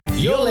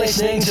You're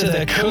listening to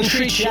the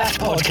Country Chat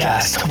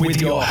Podcast with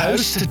your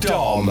host,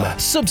 Dom.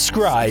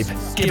 Subscribe,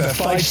 give a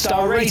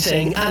 5-star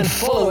rating, and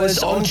follow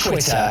us on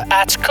Twitter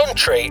at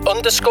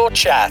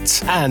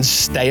country_chat. And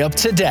stay up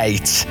to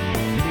date.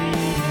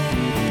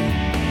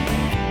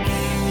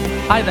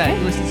 Hi there,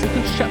 you're listening to the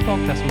Country Chat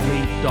Podcast with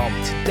me, Dom.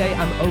 Today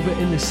I'm over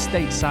in the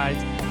stateside.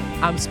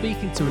 I'm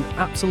speaking to an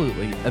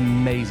absolutely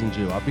amazing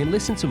duo. I've been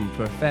listening to them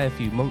for a fair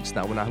few months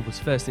now when I was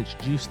first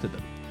introduced to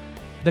them.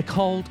 They're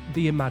called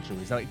The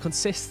Imaginaries. Now, it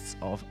consists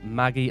of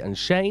Maggie and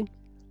Shane.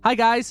 Hi,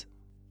 guys.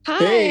 Hi.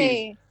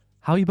 Hey.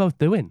 How are you both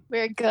doing?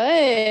 We're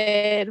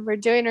good. We're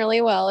doing really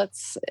well.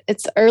 It's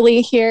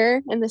early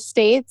here in the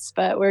States,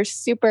 but we're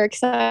super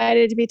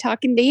excited to be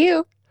talking to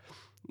you.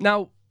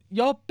 Now,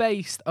 you're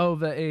based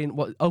over in,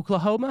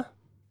 Oklahoma?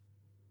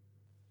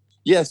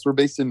 Yes, we're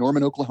based in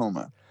Norman,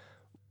 Oklahoma.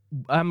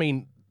 I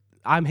mean,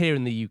 I'm here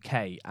in the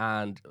UK,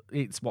 and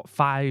it's,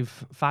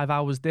 5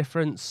 hours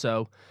difference,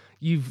 so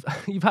you've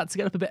had to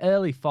get up a bit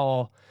early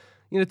for,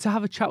 to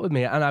have a chat with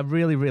me, and I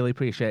really, really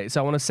appreciate it. So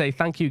I want to say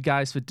thank you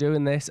guys for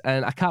doing this,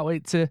 and I can't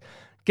wait to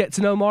get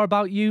to know more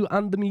about you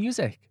and the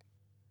music.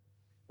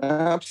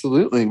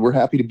 Absolutely. We're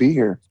happy to be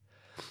here.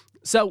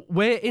 So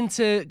we're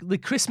into the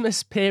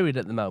Christmas period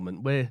at the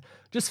moment. We're,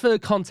 just for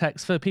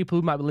context, for people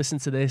who might be listening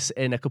to this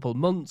in a couple of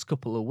months,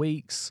 couple of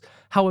weeks,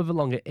 however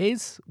long it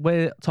is,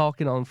 we're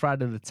talking on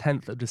Friday the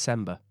 10th of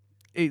December.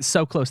 It's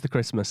so close to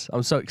Christmas.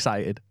 I'm so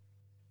excited.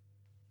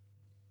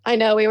 I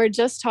know, we were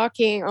just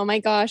talking, oh my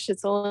gosh,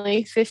 it's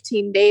only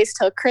 15 days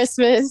till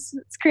Christmas.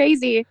 It's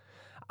crazy.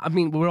 I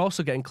mean, we're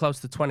also getting close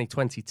to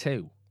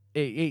 2022.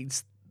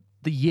 It's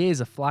the years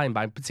are flying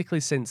by,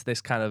 particularly since this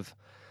kind of,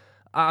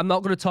 I'm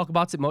not going to talk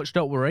about it much,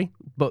 don't worry,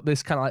 but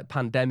this kind of like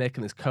pandemic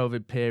and this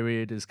COVID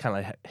period is kind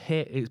of like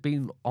hit. It's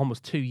been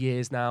almost 2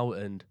 years now,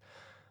 and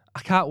I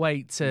can't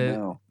wait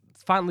to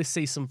finally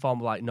see some form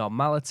of like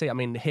normality. I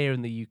mean, here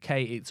in the UK,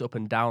 it's up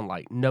and down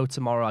like no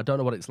tomorrow. I don't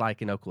know what it's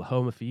like in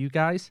Oklahoma for you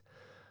guys.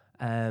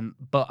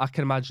 But I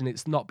can imagine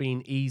it's not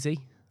been easy,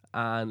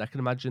 and I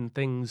can imagine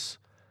things,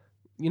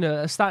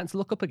 are starting to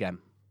look up again.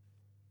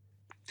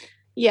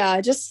 Yeah,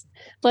 just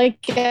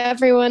like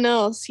everyone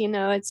else,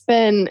 it's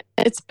been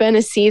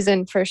a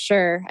season for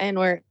sure, and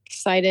we're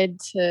excited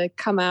to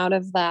come out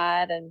of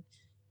that,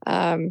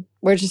 and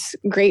we're just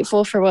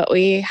grateful for what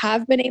we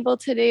have been able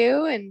to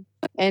do,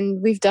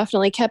 and we've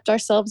definitely kept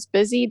ourselves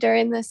busy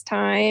during this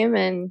time,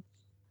 and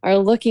are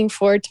looking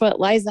forward to what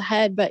lies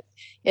ahead. But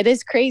it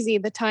is crazy.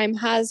 The time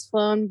has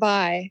flown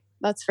by.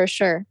 That's for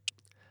sure.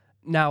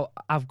 Now,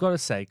 I've got to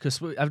say, because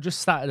I've just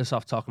started us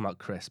off talking about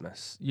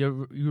Christmas. You're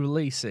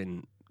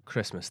releasing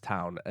Christmas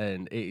Town,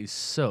 and it's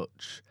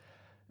such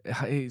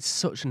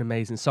an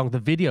amazing song. The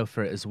video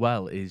for it as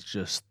well is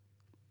just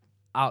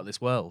out of this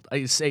world.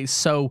 It's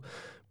so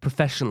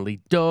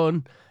professionally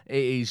done.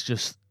 It is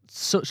just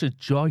such a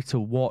joy to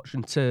watch,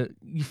 and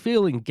you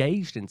feel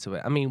engaged into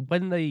it. I mean,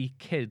 when the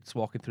kids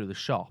walking through the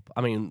shop,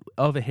 I mean,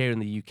 over here in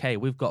the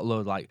UK, we've got a load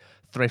of like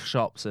thrift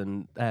shops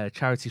and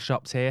charity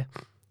shops here,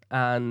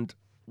 and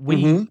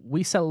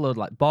we sell a load of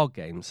like board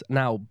games.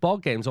 Now,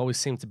 board games always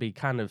seem to be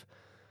kind of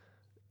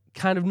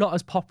not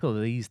as popular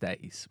these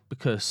days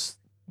because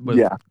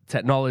with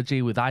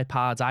technology, with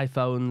iPads,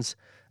 iPhones,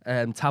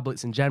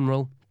 tablets in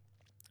general.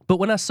 But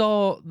when I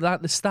saw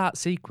that the start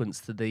sequence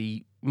to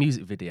the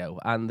music video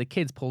and the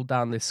kids pulled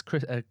down this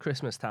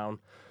Christmas Town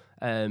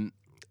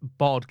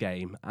board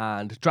game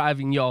and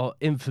driving your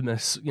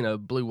infamous,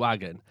 blue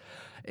wagon,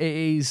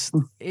 it's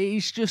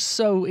just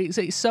so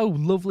it's so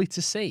lovely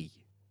to see.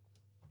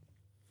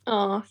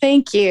 Oh,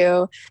 thank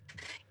you.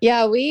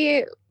 Yeah,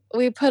 we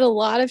put a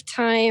lot of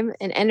time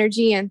and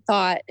energy and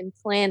thought and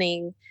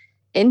planning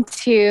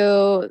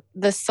into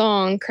the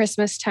song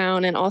Christmas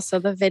Town and also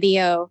the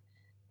video.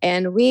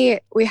 And we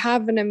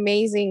have an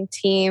amazing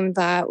team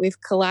that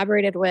we've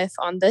collaborated with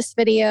on this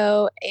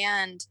video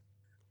and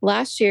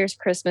last year's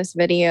Christmas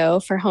video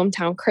for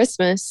Hometown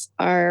Christmas,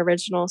 our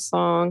original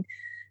song.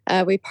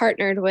 We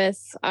partnered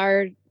with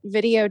our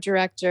video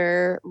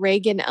director,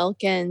 Reagan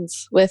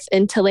Elkins, with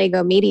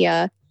Intellego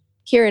Media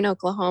here in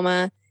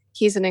Oklahoma.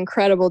 He's an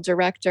incredible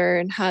director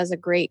and has a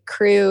great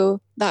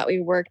crew that we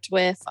worked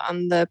with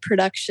on the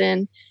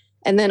production.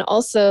 And then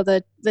also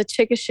the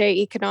Chickasha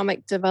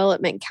Economic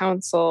Development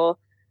Council,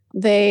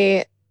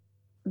 they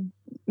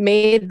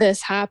made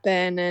this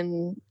happen,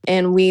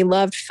 and we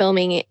loved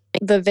filming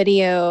the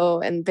video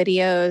and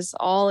videos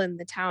all in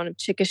the town of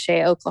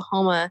Chickasha,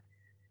 Oklahoma.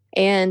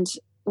 And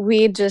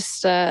we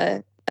just,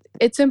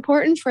 it's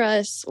important for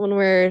us when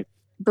we're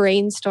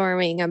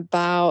brainstorming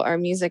about our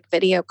music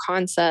video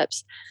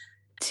concepts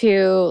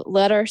to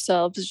let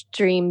ourselves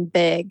dream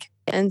big.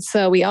 And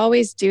so we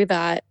always do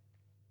that.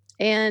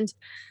 And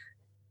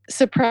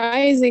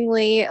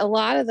surprisingly, a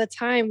lot of the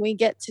time we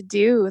get to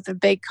do the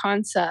big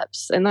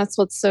concepts. And that's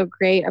what's so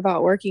great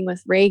about working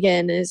with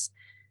Reagan is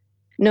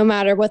no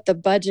matter what the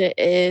budget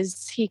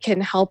is, he can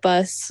help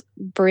us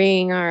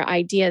bring our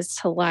ideas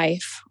to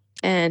life.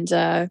 And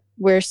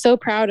we're so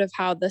proud of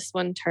how this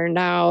one turned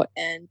out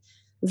and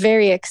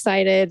very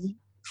excited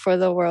for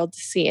the world to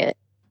see it.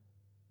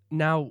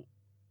 Now,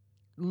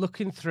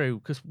 looking through,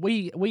 because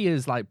we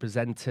as like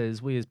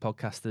presenters, we as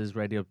podcasters,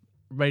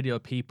 radio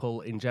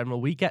people in general,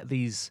 we get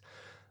these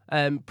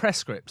press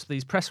scripts,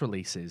 these press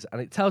releases,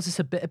 and it tells us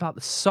a bit about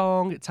the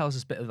song. It tells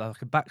us a bit of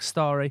like a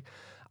backstory,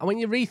 and when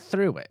you read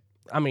through it,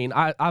 I mean,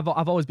 I've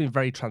always been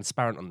very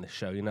transparent on this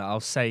show. You know, I'll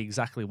say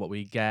exactly what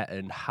we get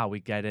and how we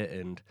get it,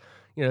 and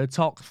you know,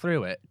 talk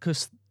through it,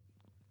 because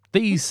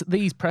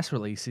these press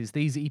releases,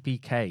 these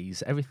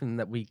EPKs, everything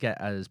that we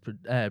get as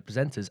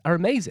presenters are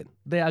amazing.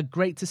 They are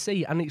great to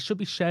see, and it should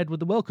be shared with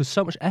the world because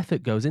so much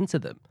effort goes into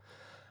them.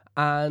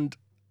 And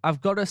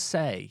I've got to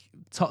say,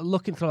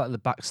 looking through like the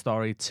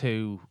backstory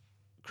to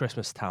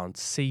Christmas Town,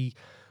 to see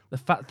the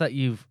fact that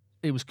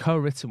it was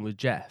co-written with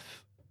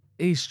Jeff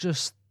is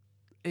just,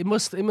 it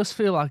must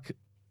feel like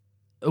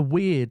a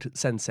weird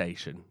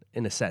sensation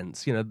in a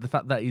sense. You know, the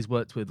fact that he's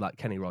worked with like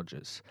Kenny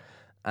Rogers,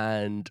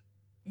 and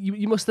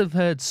you must have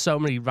heard so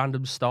many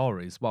random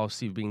stories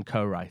whilst you've been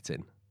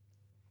co-writing.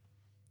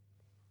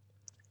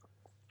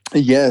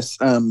 Yes,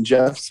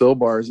 Jeff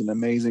Silbar is an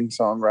amazing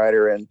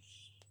songwriter, and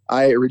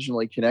I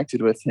originally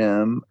connected with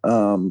him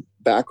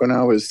back when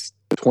I was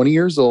 20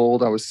 years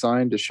old. I was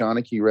signed to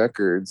Shawnee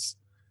Records,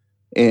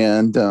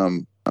 and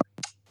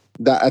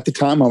that at the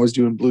time I was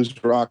doing blues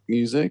rock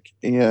music,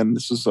 and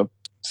this was a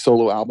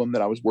solo album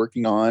that I was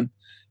working on,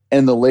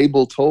 and the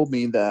label told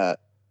me that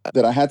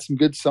I had some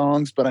good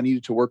songs, but I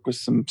needed to work with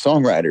some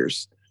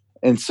songwriters.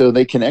 And so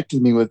they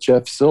connected me with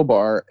Jeff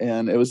Silbar,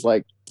 and it was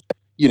like,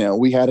 you know,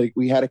 we had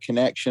a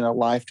connection, a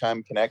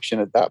lifetime connection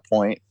at that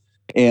point.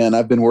 And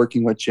I've been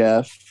working with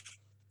Jeff,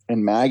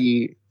 and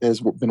Maggie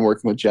has been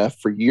working with Jeff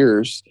for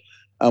years.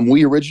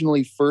 We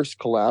originally first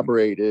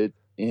collaborated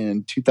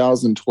in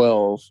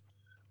 2012.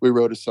 We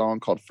wrote a song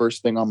called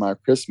First Thing on My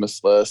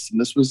Christmas List. And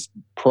this was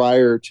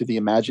prior to the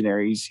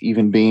Imaginaries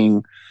even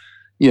being,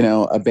 you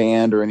know, a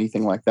band or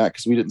anything like that,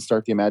 because we didn't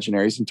start the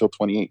Imaginaries until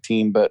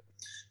 2018. But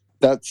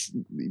that's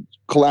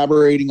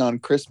collaborating on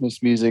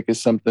Christmas music is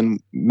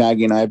something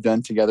Maggie and I have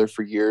done together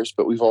for years.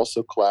 But we've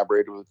also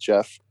collaborated with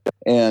Jeff,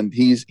 and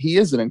he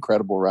is an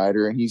incredible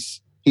writer, and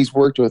he's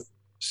worked with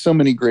so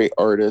many great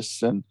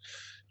artists. And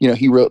you know,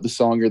 he wrote the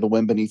song "You're the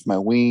Wind Beneath My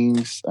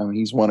Wings."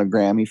 He's won a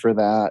Grammy for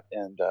that,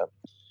 and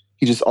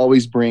he just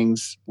always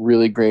brings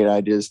really great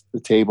ideas to the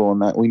table,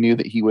 and that we knew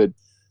that he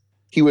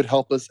would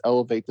help us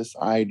elevate this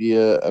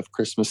idea of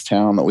Christmas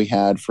Town that we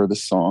had for the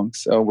song.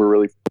 So we're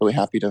really, really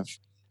happy to have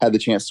had the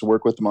chance to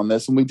work with him on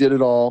this. And we did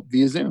it all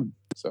via Zoom.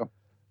 So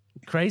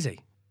crazy.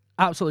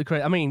 Absolutely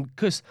crazy. I mean,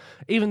 because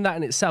even that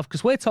in itself,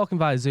 because we're talking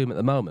via Zoom at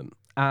the moment,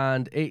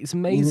 and it's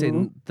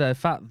amazing the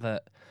fact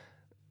that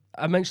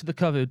I mentioned the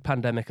COVID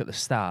pandemic at the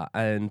start,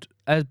 and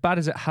as bad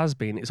as it has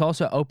been, it's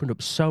also opened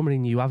up so many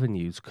new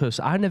avenues, because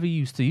I never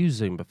used to use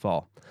Zoom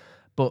before.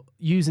 But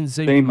using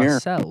Zoom for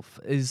myself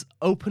is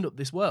opened up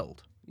this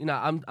world. You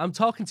know, I'm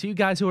talking to you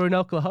guys who are in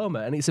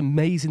Oklahoma, and it's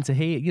amazing to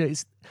hear. You know,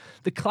 it's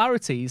the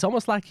clarity. It's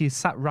almost like you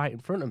sat right in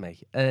front of me.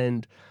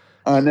 And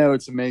I know,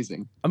 it's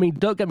amazing. I mean,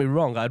 don't get me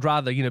wrong. I'd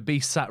rather, you know, be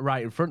sat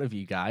right in front of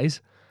you guys,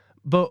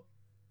 but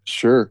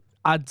sure,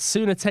 I'd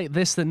sooner take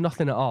this than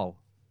nothing at all.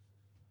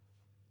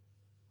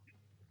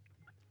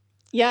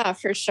 Yeah,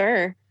 for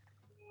sure.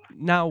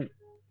 Now,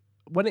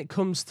 when it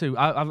comes to,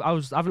 I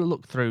was having a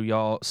look through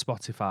your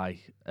Spotify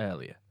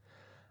earlier,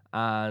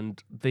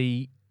 and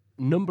the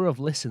number of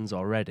listens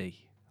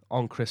already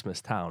on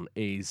Christmas Town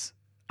is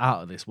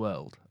out of this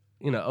world.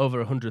 You know, over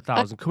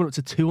 100,000, coming up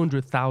to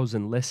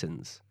 200,000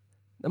 listens.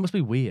 That must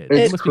be weird.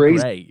 It must crazy.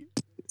 Be great.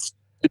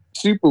 It's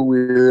super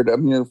weird. I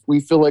mean, we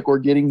feel like we're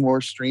getting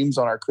more streams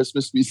on our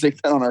Christmas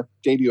music than on our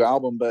debut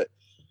album, but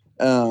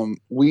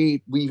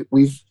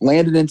we've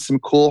landed in some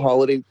cool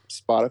holiday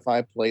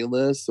Spotify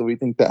playlists, so we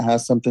think that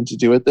has something to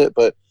do with it.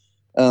 But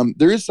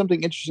there is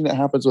something interesting that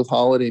happens with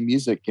holiday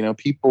music. You know,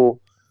 people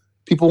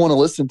want to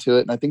listen to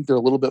it, and I think they're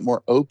a little bit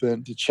more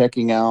open to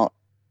checking out,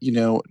 you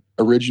know,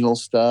 original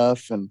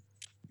stuff. And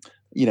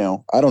you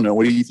know, I don't know,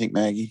 what do you think,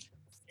 Maggie?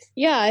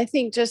 Yeah, I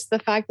think just the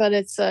fact that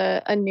it's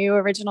a new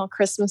original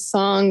Christmas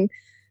song,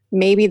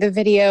 maybe the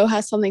video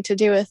has something to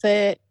do with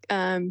it.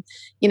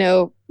 You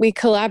know, we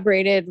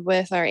collaborated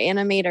with our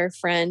animator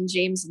friend,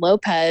 James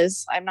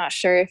Lopez. I'm not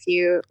sure if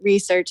you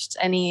researched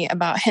any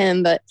about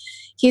him, but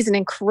he's an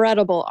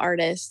incredible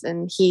artist,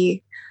 and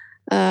he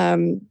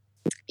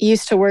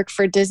used to work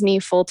for Disney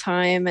full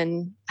time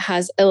and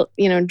has,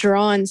 you know,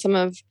 drawn some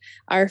of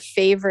our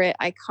favorite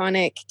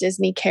iconic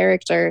Disney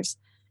characters.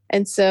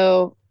 And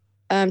so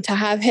to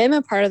have him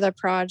a part of the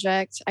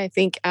project, I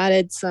think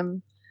added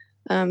some,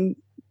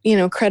 you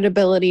know,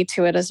 credibility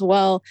to it as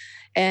well.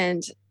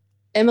 And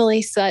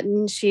Emily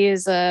Sutton, she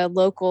is a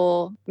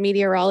local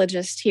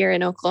meteorologist here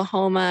in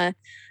Oklahoma.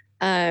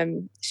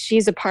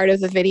 She's a part of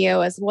the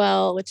video as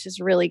well, which is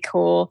really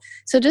cool.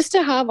 So just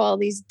to have all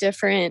these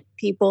different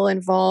people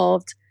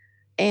involved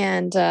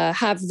and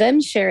have them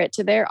share it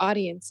to their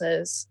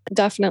audiences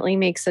definitely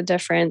makes a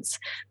difference.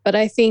 But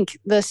I think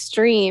the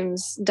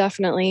streams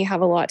definitely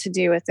have a lot to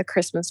do with the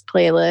Christmas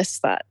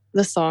playlist that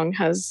the song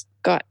has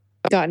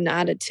gotten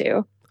added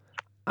to.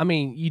 I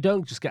mean, you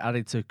don't just get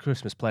added to a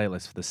Christmas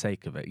playlist for the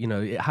sake of it. You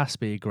know, it has to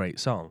be a great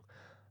song.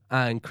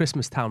 And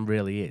Christmas Town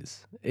really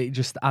is. It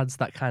just adds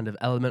that kind of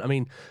element. I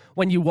mean,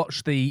 when you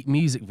watch the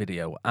music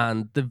video,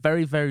 and the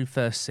very, very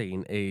first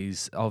scene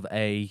is of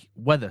a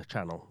weather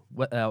channel,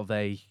 of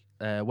a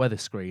weather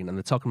screen, and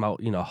they're talking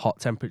about,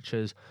 hot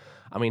temperatures.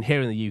 I mean,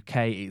 here in the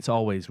UK, it's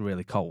always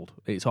really cold.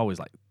 It's always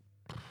like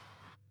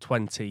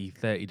 20,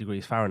 30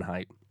 degrees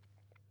Fahrenheit.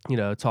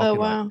 Talking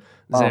like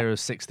 0 to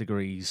 6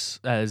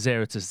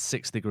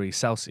 degrees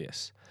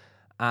Celsius.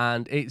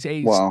 And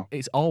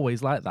it's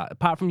always like that.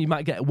 Apart from you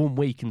might get 1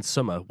 week in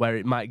summer where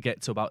it might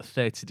get to about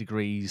 30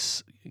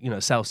 degrees,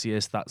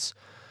 Celsius. That's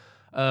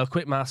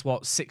quick maths,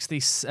 60,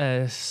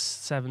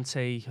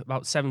 70,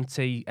 about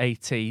 70,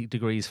 80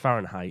 degrees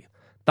Fahrenheit.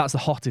 That's the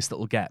hottest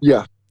it'll get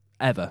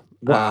ever.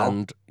 Wow.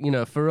 And,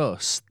 for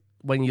us,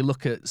 when you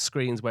look at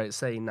screens where it's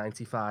saying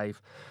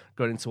 95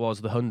 going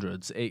towards the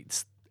hundreds,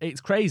 it's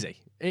crazy.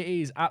 It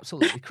is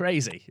absolutely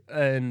crazy.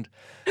 And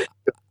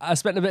I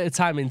spent a bit of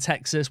time in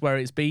Texas where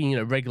it's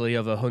been, regularly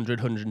over 100,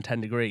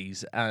 110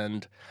 degrees,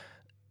 and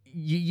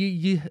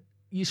you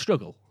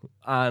struggle.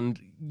 And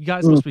you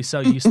guys must be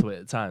so used to it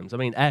at times. I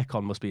mean,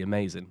 aircon must be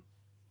amazing.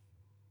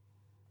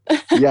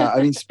 Yeah,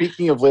 I mean,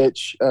 speaking of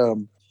which,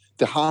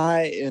 the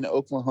high in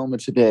Oklahoma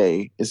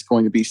today is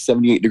going to be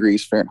 78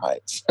 degrees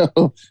Fahrenheit.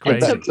 So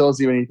if that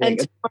tells you anything.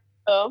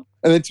 And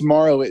then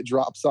tomorrow it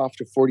drops off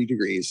to 40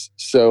 degrees.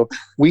 So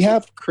we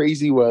have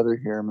crazy weather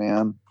here,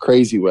 man.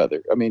 Crazy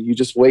weather. I mean, you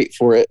just wait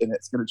for it and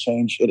it's going to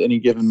change at any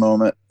given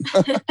moment.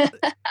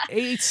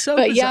 It's so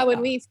But bizarre. yeah,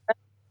 when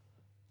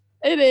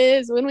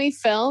we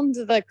filmed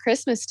the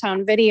Christmas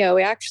Town video,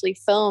 we actually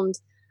filmed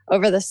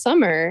over the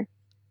summer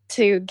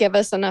to give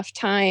us enough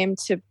time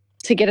to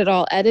get it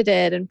all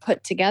edited and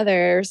put together.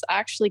 There's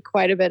actually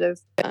quite a bit of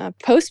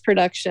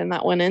post-production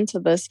that went into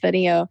this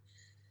video.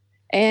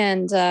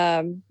 And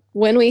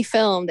when we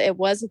filmed, it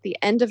was at the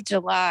end of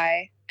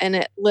July, and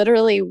it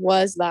literally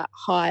was that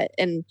hot.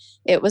 And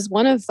it was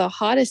one of the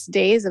hottest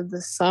days of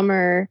the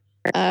summer.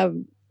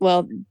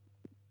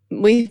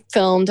 We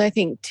filmed, I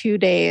think, 2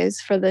 days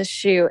for this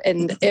shoot,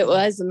 and it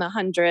was in the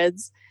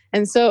hundreds.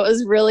 And so it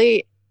was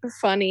really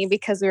funny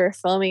because we were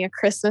filming a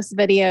Christmas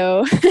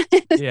video.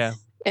 Yeah.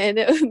 And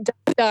it was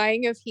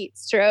dying of heat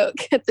stroke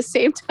at the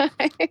same time.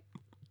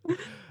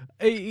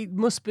 It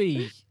must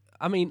be.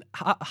 I mean,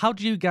 how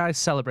do you guys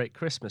celebrate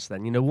Christmas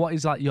then? What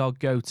is like your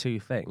go-to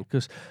thing?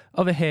 Because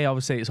over here,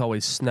 obviously, it's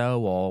always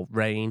snow or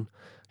rain.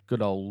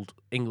 Good old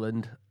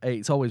England.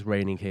 It's always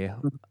raining here.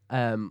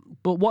 But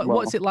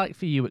what's it like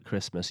for you at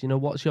Christmas?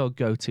 What's your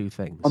go-to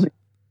things?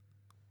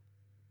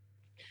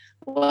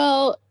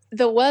 Well,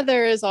 the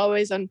weather is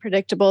always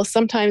unpredictable.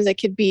 Sometimes it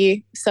could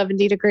be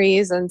 70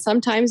 degrees, and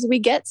sometimes we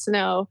get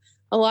snow.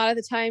 A lot of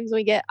the times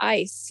we get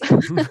ice,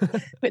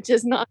 which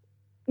is not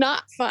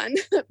fun.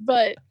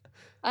 But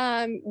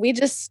we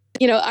just,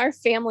 our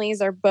families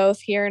are both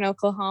here in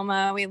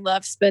Oklahoma. We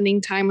love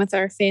spending time with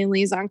our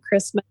families on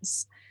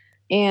Christmas,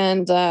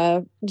 and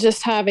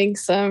just having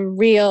some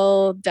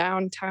real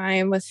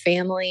downtime with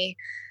family,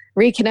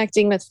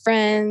 reconnecting with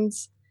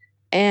friends,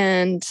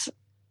 and,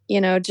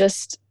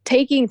 just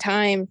taking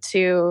time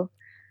to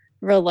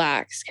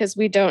relax, because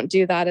we don't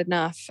do that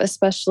enough,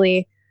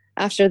 especially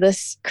after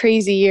this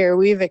crazy year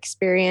we've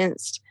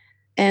experienced.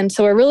 And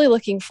so we're really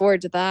looking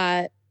forward to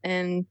that.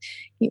 And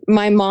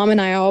my mom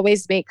and I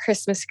always make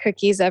Christmas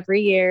cookies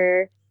every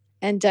year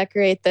and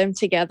decorate them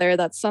together.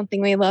 That's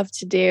something we love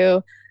to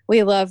do.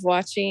 We love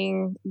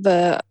watching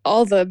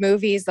all the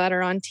movies that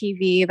are on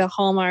TV, the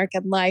Hallmark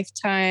and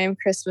Lifetime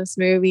Christmas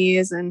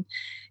movies. And,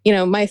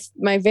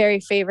 my very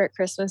favorite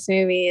Christmas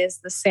movie is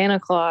The Santa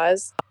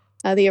Claus,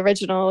 the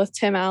original with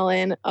Tim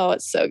Allen. Oh,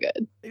 it's so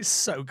good. It's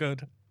so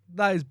good.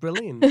 That is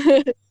brilliant.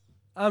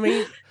 I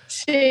mean,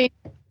 Shay,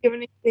 do you have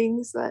any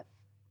things that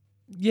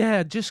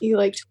you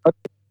like?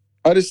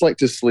 I just like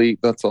to sleep.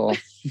 That's all.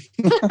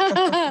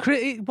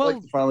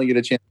 Well, finally get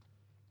a chance.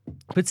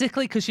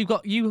 Particularly because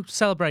you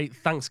celebrate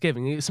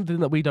Thanksgiving. It's something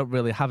that we don't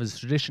really have as a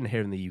tradition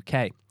here in the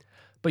UK.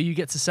 But you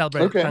get to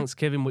celebrate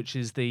Thanksgiving, which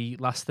is the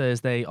last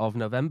Thursday of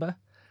November.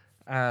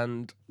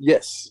 And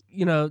yes,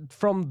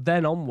 from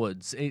then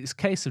onwards, it's a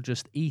case of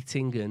just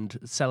eating and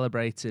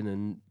celebrating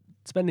and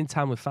spending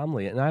time with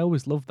family. And I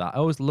always love that. I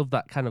always love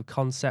that kind of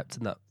concept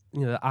and that,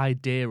 the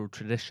idea of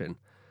tradition.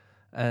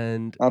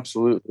 And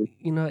absolutely,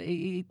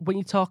 when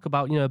you talk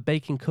about,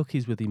 baking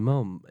cookies with your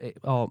mum,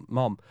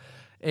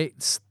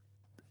 it's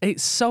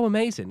so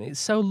amazing. It's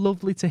so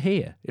lovely to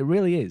hear. It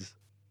really is.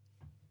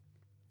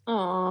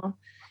 Aw.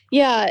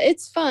 Yeah,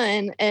 it's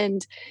fun, and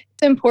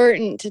it's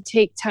important to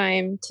take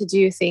time to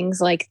do things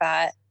like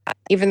that.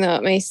 Even though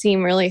it may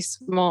seem really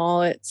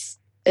small, it's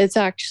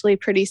actually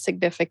pretty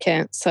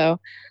significant. So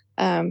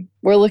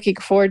we're looking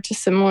forward to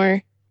some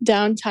more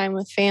downtime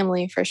with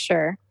family for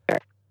sure.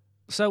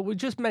 So we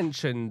just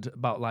mentioned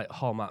about like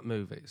Hallmark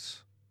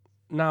movies.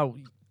 Now,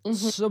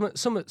 something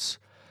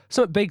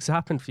big's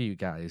happened for you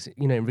guys,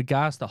 in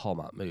regards to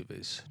Hallmark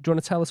movies. Do you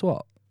want to tell us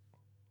what?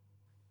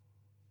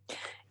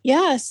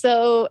 Yeah,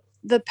 so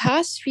the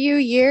past few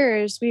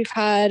years, we've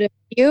had a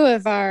few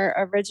of our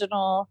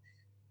original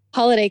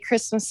holiday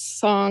Christmas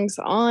songs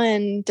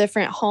on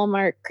different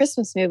Hallmark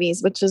Christmas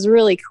movies, which is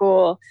really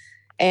cool.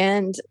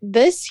 And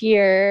this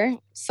year,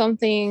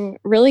 something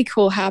really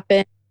cool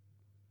happened.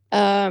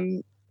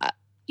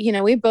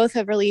 We both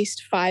have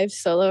released 5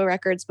 solo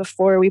records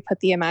before we put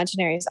the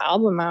Imaginaries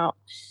album out.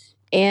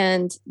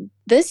 And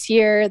this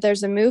year,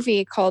 there's a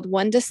movie called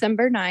One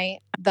December Night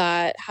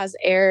that has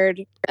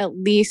aired at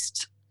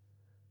least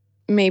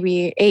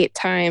maybe 8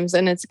 times,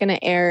 and it's going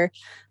to air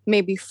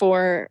maybe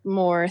 4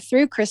 more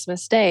through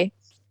Christmas Day.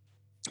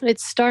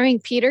 It's starring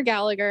Peter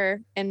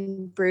Gallagher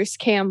and Bruce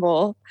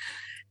Campbell,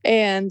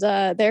 and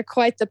they're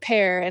quite the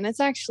pair. And it's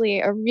actually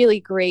a really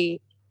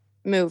great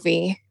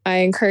movie. I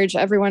encourage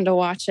everyone to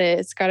watch it.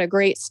 It's got a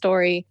great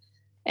story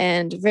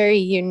and very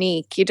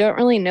unique. You don't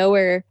really know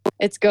where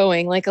it's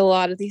going, like a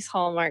lot of these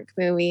Hallmark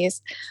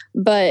movies,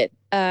 but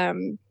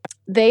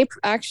they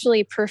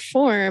actually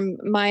perform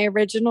my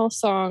original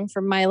song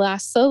from my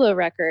last solo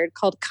record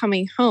called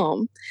Coming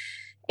Home.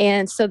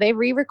 And so they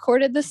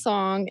re-recorded the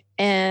song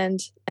and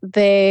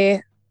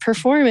they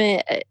perform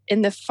it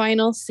in the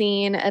final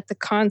scene at the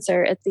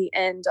concert at the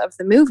end of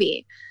the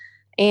movie.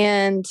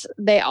 And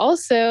they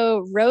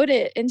also wrote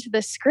it into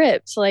the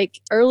script. Like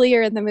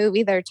earlier in the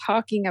movie, they're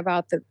talking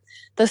about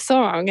the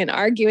song and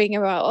arguing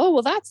about, oh,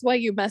 well, that's why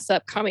you mess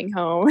up Coming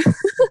Home.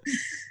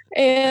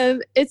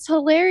 And it's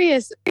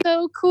hilarious.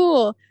 So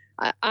cool.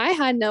 I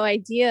had no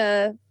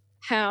idea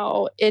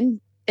how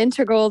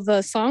integral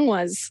the song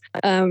was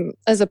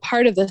as a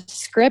part of the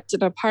script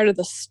and a part of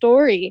the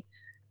story.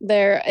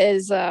 There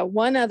is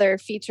one other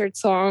featured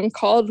song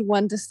called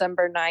One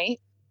December Night,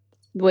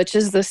 which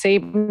is the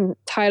same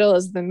title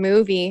as the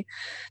movie,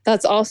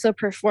 that's also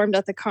performed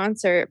at the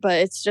concert. But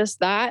it's just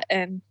that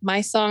and my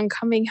song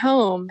Coming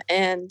Home.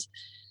 And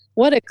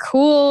what a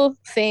cool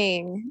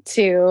thing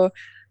to,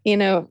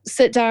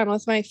 sit down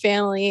with my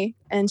family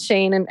and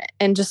Shane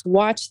and just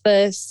watch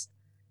this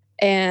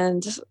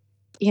and,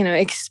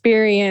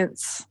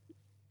 experience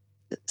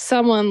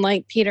someone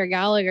like Peter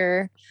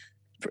Gallagher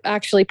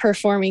actually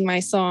performing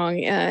my song.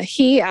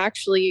 He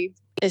actually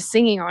is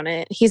singing on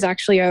it. He's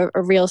actually a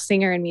real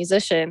singer and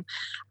musician.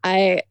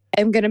 I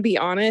am going to be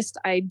honest.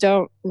 I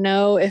don't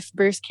know if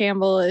Bruce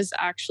Campbell is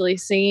actually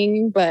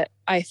singing, but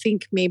I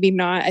think maybe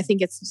not. I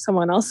think it's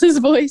someone else's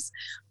voice,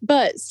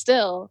 but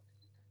still,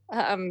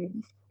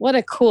 what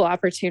a cool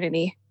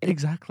opportunity.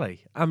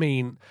 Exactly. I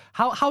mean,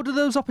 how do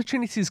those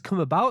opportunities come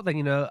about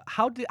then?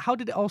 How did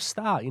it all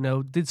start?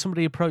 Did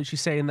somebody approach you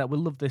saying that we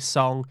love this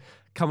song,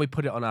 can we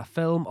put it on our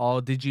film?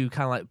 Or did you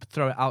kind of like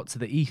throw it out to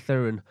the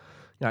ether and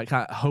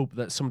kind of hope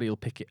that somebody will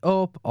pick it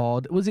up?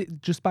 Or was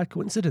it just by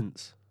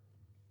coincidence?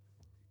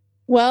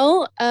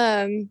 Well,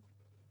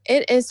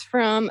 it is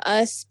from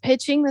us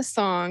pitching the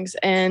songs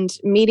and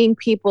meeting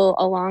people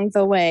along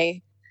the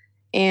way.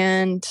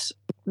 And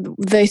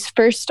they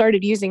first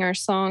started using our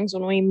songs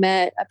when we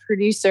met a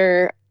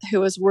producer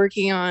who was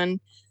working on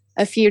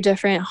a few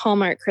different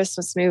Hallmark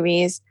Christmas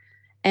movies.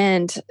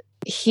 And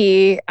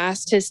he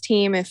asked his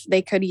team if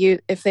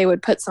they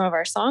would put some of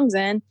our songs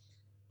in,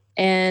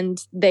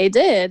 and they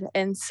did.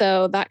 And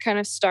so that kind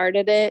of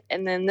started it.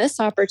 And then this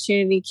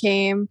opportunity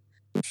came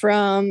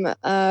from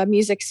a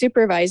music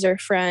supervisor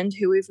friend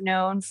who we've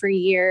known for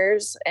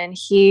years. And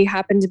he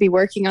happened to be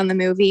working on the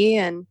movie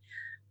and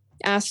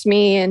asked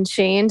me and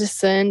Shane to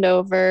send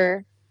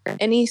over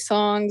any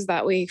songs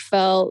that we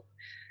felt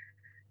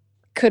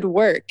could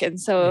work. And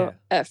so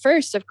At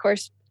first, of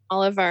course,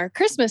 all of our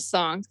Christmas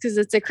songs, because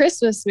it's a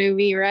Christmas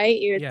movie, right?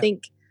 You would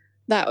think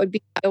that would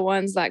be the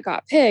ones that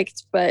got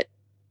picked. But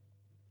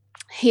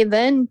he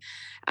then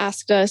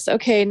asked us,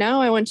 okay,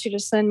 now I want you to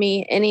send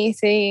me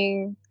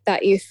anything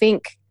that you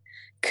think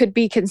could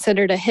be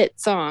considered a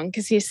hit song.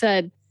 Because he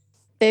said,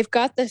 they've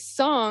got this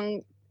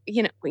song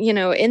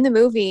in the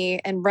movie,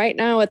 and right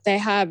now what they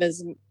have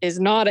is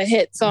not a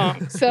hit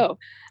song. So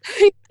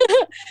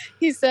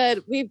he said,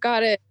 we've got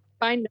to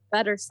find a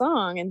better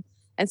song.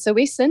 And so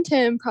we sent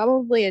him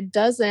probably a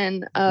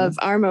dozen of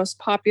our most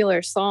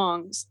popular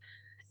songs.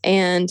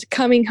 And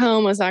Coming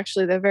Home was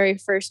actually the very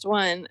first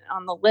one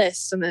on the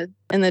list in the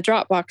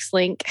Dropbox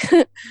link.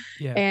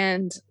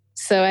 And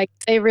so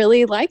I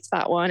really liked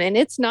that one. And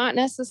it's not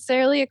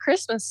necessarily a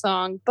Christmas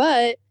song,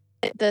 but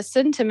the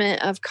sentiment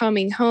of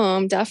coming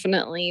home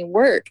definitely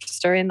works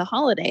during the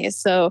holidays.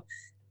 So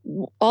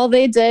all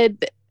they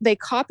did, they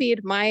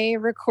copied my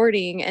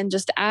recording and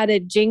just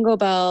added jingle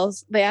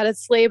bells. They added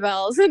sleigh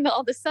bells, and all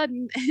of a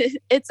sudden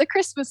it's a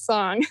Christmas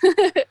song.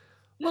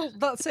 Well,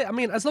 that's it. I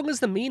mean, as long as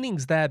the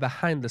meaning's there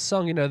behind the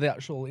song, the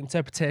actual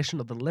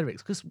interpretation of the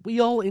lyrics, because we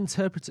all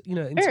interpret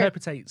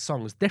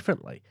songs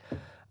differently.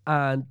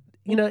 And,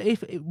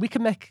 if we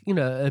can make,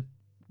 a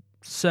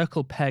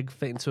circle peg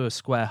fit into a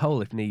square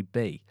hole if need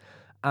be.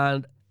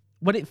 And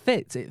when it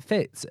fits, it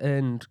fits.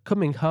 And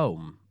Coming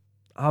Home,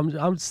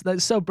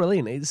 that's so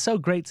brilliant. It's so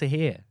great to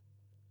hear.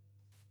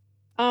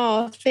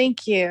 Oh,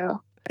 thank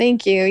you.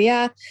 Thank you.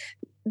 Yeah.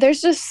 There's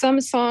just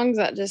some songs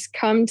that just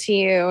come to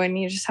you and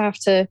you just have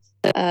to,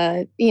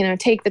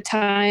 take the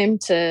time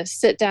to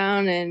sit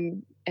down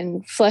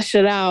and flesh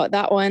it out.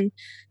 That one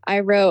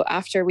I wrote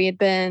after we had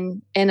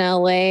been in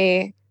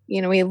LA.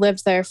 You know, we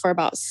lived there for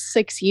about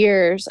 6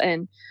 years.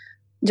 And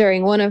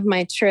during one of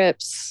my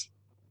trips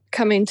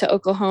coming to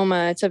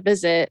Oklahoma to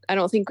visit, I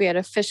don't think we had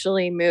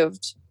officially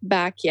moved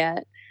back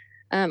yet.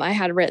 I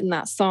had written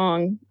that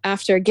song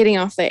after getting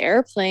off the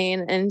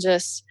airplane and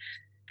just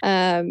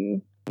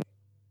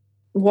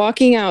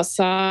walking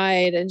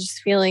outside and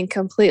just feeling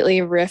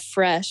completely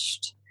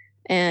refreshed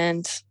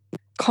and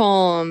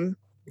calm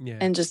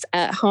and just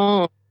at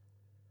home.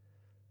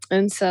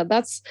 And so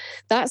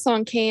that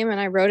song came and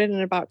I wrote it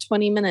in about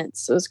 20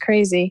 minutes. It was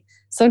crazy.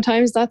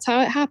 Sometimes that's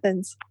how it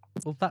happens.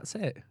 Well, that's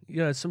it. You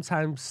know,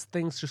 sometimes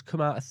things just come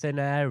out of thin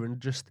air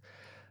and just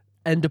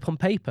end up on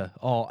paper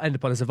or end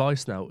up on as a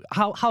voice note.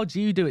 How do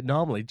you do it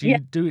normally? Do you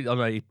do it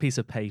on a piece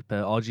of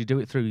paper or do you do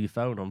it through your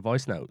phone on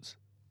voice notes?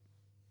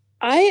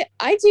 I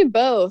do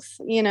both.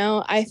 You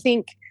know, I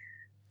think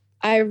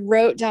I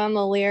wrote down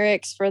the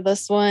lyrics for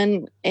this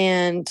one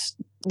and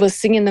was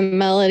singing the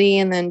melody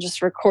and then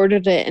just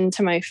recorded it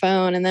into my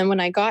phone. And then when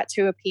I got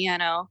to a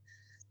piano,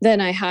 then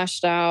I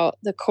hashed out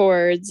the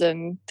chords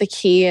and the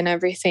key and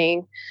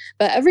everything.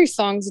 But every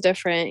song's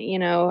different. You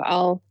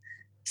know,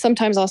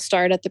 sometimes I'll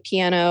start at the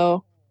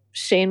piano.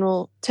 Shane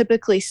will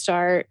typically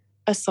start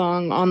a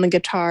song on the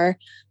guitar,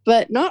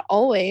 but not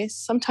always.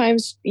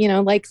 Sometimes, you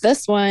know, like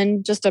this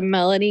one, just a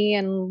melody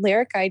and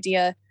lyric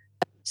idea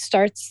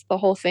starts the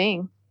whole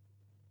thing.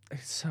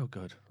 It's so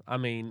good. I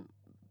mean,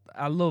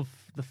 I love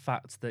the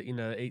fact that, you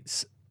know,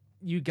 it's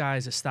you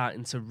guys are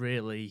starting to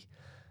really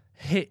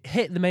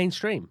hit the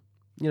mainstream.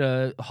 You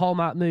know,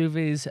 Hallmark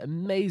movies,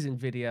 amazing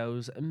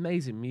videos,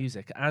 amazing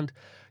music, and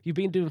you've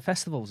been doing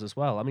festivals as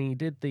well. I mean, you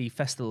did the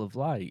Festival of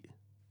Light,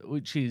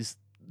 which is,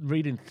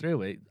 reading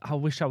through it, I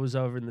wish I was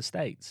over in the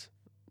States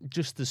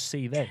just to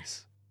see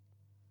this.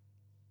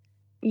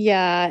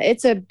 Yeah,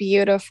 it's a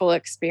beautiful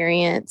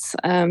experience.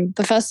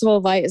 The Festival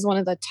of Light is one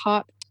of the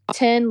top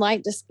 10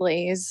 light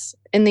displays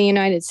in the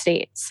United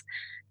States,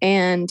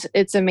 and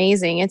it's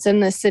amazing. It's in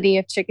the city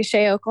of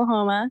Chickasha,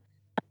 Oklahoma.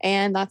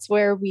 And that's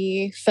where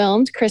we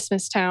filmed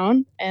Christmas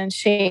Town. And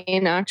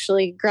Shane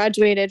actually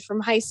graduated from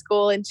high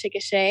school in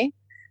Chickasha.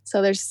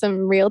 So there's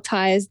some real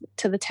ties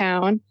to the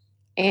town.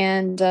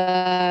 And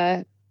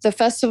the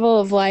Festival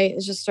of Light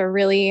is just a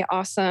really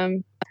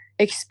awesome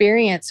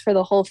experience for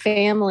the whole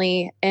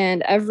family.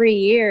 And every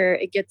year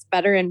it gets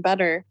better and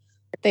better.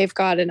 They've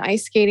got an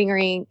ice skating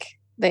rink.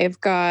 They've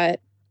got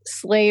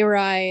sleigh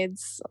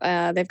rides.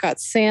 They've got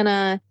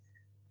Santa.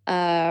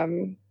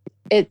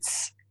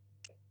 It's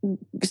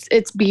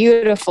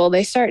beautiful.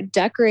 They start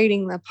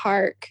decorating the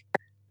park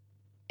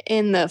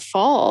in the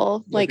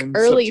fall, like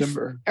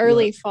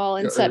early fall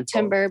in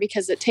September,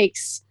 because it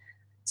takes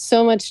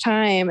so much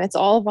time. It's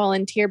all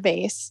volunteer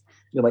based.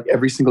 Yeah, like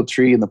every single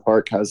tree in the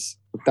park has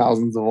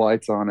thousands of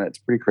lights on it. It's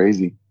pretty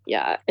crazy.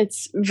 Yeah,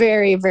 it's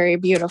very, very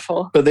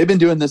beautiful. But they've been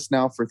doing this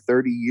now for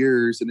 30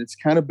 years, and it's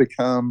kind of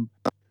become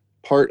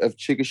part of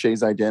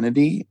Chickasha's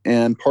identity.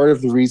 And part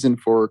of the reason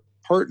for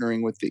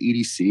partnering with the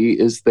EDC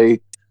is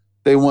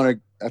they want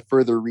a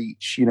further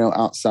reach, you know,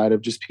 outside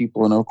of just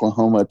people in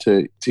Oklahoma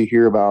to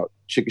hear about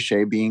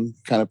Chickasha being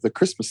kind of the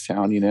Christmas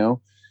town, you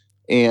know.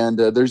 And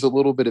there's a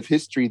little bit of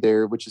history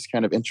there, which is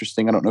kind of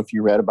interesting. I don't know if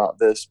you read about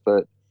this,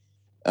 but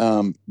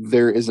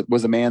there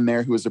was a man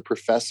there who was a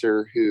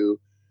professor who,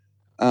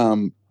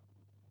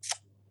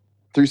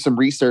 through some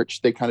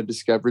research, they kind of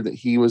discovered that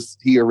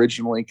he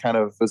originally kind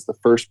of was the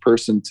first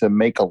person to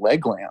make a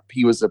leg lamp.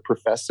 He was a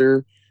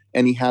professor,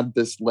 and he had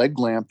this leg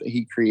lamp that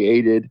he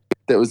created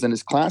that was in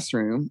his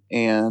classroom.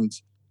 And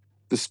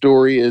the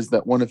story is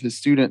that one of his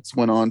students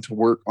went on to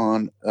work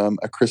on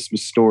A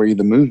Christmas Story,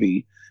 the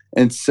movie.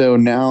 And so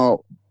now,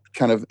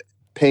 kind of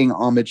paying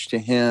homage to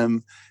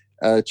him,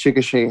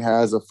 Chickasha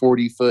has a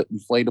 40-foot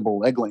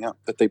inflatable leg lamp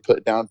that they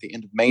put down at the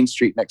end of Main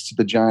Street next to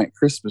the giant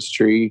Christmas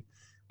tree,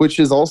 which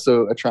has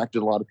also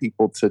attracted a lot of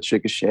people to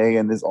Chickasha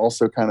and is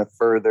also kind of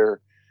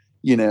further,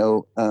 you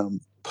know,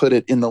 put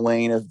it in the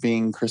lane of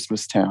being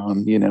Christmas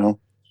town, you know.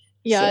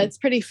 Yeah, so it's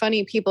pretty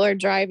funny. People are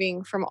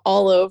driving from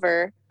all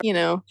over, you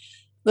know.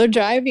 They're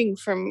driving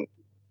from,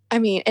 I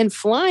mean, and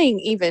flying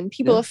even.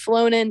 People have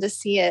flown in to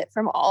see it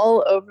from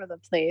all over the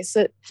place.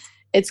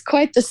 It's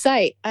quite the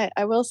sight,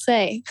 I will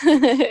say.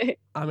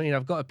 I mean,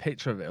 I've got a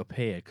picture of it up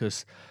here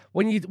because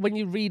when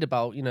you read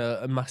about, you know,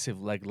 a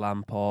massive leg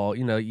lamp or,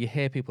 you know, you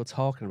hear people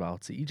talking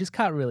about it, you just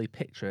can't really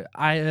picture it.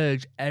 I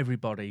urge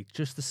everybody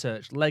just to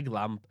search leg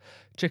lamp,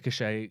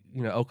 Chickasha,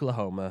 you know,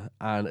 Oklahoma,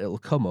 and it'll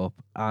come up,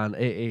 and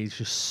it is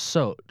just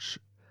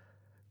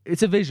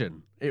it's a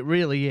vision. It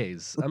really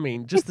is. I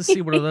mean, just to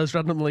see one of those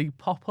randomly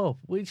pop up,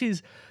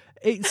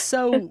 it's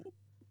so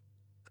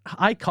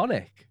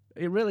iconic.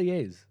 It really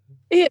is.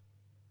 It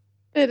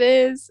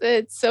is.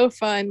 It's so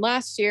fun.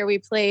 Last year we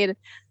played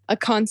a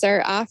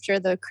concert after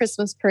the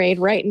Christmas parade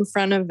right in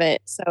front of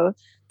it. So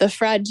the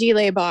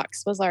Fragile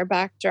box was our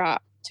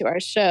backdrop to our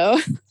show.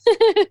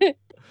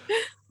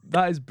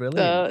 That is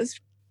brilliant.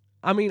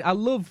 I mean, I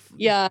love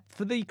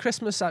for the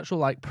Christmas actual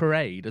like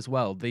parade as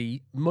well.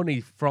 The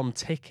money from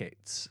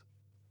tickets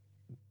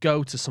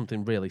go to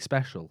something really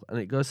special, and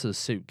it goes to the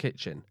Soup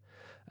Kitchen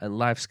and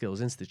Life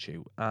Skills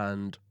Institute,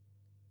 and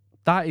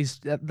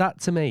that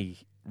to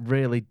me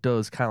really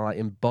does kind of like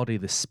embody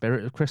the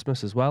spirit of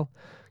Christmas as well.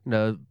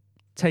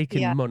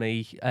 Taking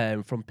money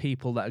from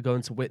people that are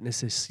going to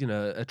witness this,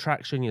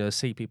 attraction,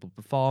 see people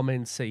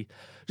performing, seeing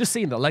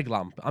the leg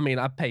lamp. I mean,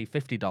 I'd pay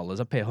 $50,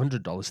 I'd pay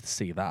 $100 to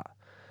see that.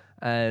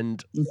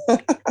 And,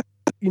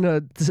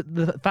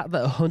 the fact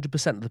that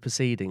 100% of the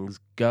proceedings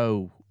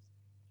go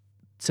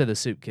to the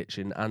Soup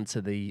Kitchen and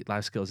to the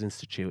Life Skills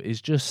Institute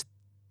is just,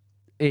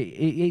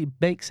 it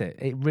makes it.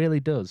 It really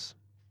does.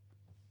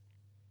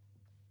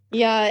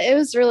 Yeah, it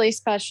was really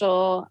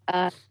special.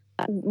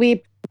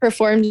 We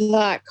performed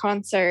that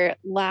concert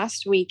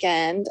last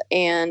weekend,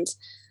 and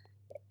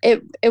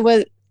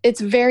it's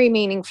very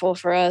meaningful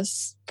for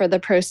us for the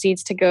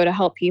proceeds to go to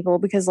help people,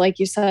 because like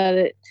you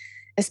said,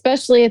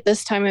 especially at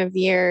this time of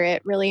year,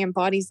 it really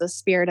embodies the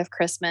spirit of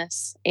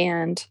Christmas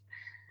and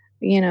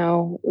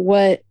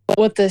what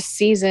this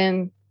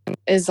season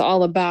is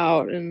all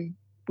about, and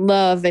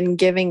love and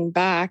giving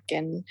back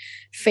and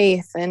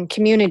faith and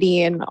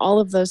community and all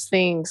of those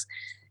things.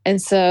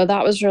 And so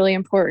that was really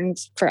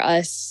important for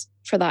us,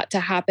 for that to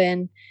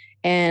happen.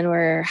 And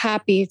we're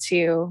happy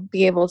to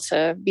be able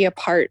to be a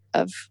part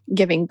of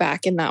giving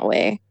back in that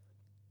way.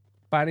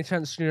 By any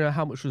chance, do you know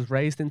how much was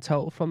raised in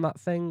total from that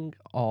thing?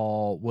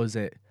 Or is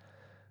it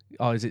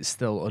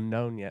still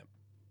unknown yet?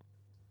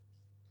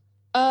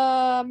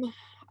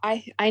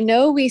 I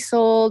know we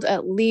sold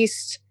at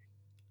least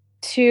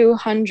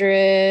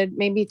 200,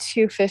 maybe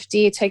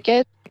 250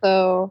 tickets.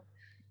 So,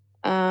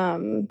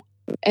 and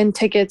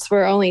tickets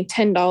were only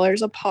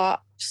 $10 a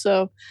pop.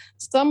 So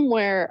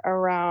somewhere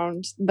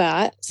around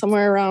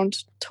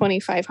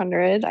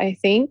 2,500, I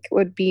think,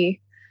 would be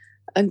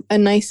a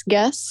nice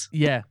guess.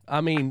 Yeah,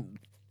 I mean,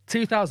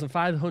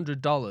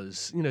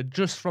 $2,500,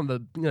 just from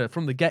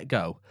the get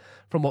go,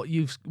 from what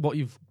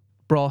you've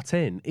brought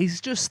in is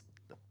just.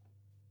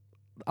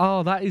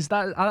 Oh, that is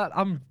that.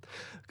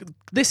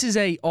 This is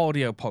a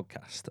audio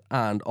podcast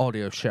and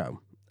audio show,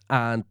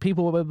 and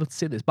people will be able to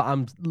see this. But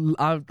I'm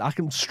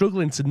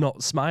struggling to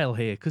not smile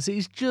here because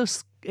it's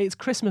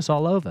Christmas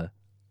all over.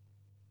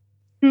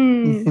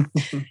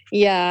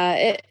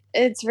 Yeah,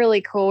 it's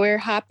really cool. We're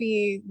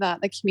happy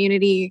that the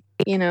community,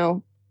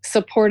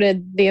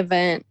 supported the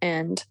event,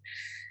 and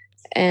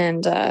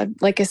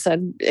like I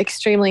said,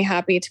 extremely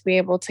happy to be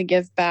able to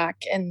give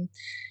back and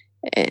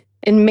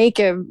make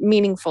a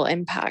meaningful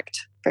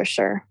impact for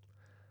sure.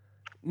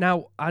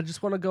 Now, I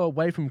just want to go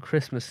away from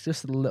Christmas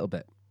just a little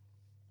bit,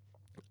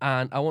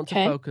 and I want to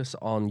focus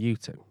on you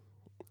two.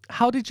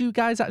 How did you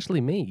guys actually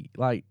meet?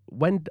 Like,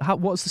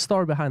 what's the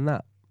story behind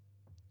that?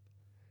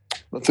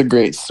 That's a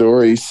great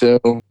story. So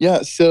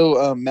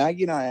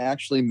Maggie and I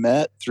actually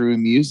met through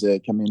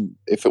music. I mean,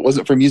 if it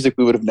wasn't for music,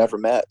 we would have never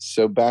met.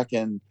 So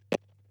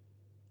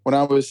when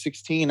I was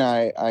 16,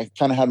 I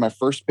kind of had my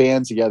first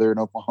band together in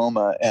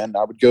Oklahoma, and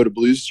I would go to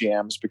blues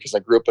jams because I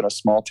grew up in a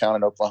small town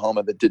in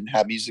Oklahoma that didn't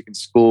have music in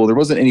school. There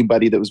wasn't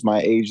anybody that was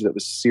my age that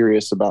was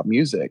serious about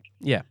music.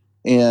 Yeah.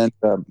 And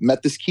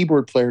met this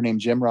keyboard player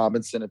named Jim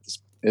Robinson at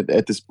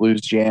this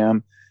blues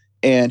jam,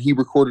 and he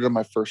recorded on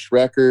my first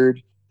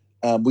record.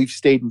 We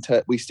stayed in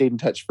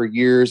touch for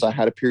years. I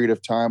had a period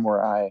of time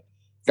where I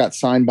got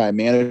signed by a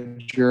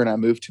manager, and I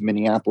moved to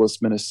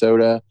Minneapolis,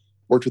 Minnesota.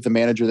 Worked with a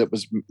manager that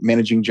was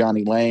managing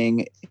Johnny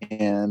Lang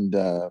and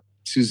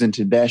Susan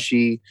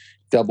Tedeschi,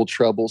 Double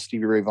Trouble,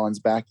 Stevie Ray Vaughan's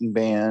backing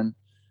band.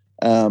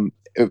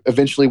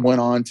 Eventually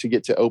went on to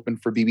get to open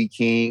for B.B.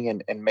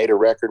 King and made a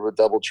record with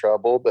Double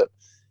Trouble. But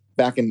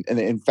back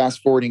in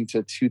fast forwarding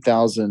to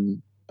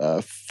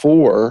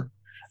 2004,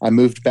 I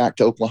moved back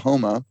to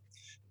Oklahoma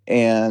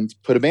and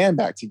put a band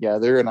back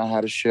together. And I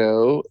had a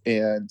show,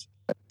 and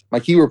my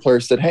keyboard player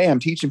said, "Hey,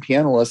 I'm teaching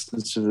piano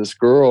lessons to this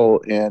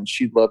girl, and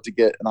she'd love to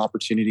get an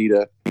opportunity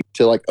to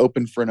like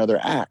open for another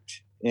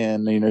act."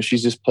 And,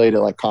 she's just played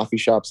at like coffee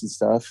shops and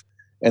stuff.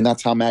 And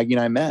that's how Maggie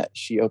and I met.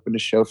 She opened a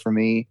show for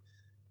me,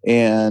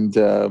 and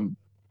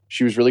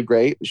she was really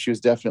great. She was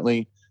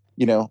definitely,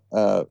 a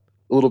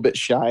little bit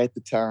shy at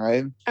the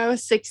time. I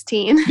was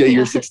 16. Yeah,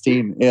 you're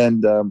 16.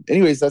 And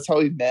anyways, that's how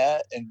we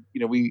met. And,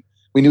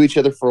 we knew each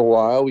other for a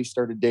while. We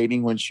started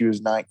dating when she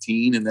was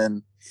 19, and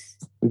then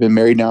we've been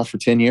married now for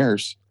 10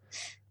 years.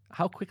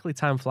 How quickly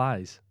time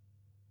flies.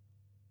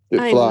 It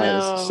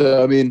flies. Know.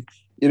 So, I mean,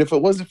 if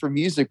it wasn't for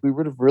music, we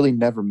would have really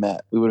never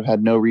met. We would have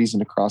had no reason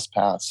to cross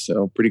paths.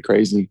 So pretty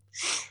crazy.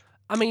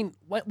 I mean,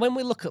 when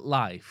we look at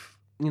life,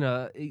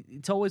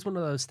 it's always one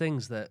of those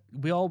things that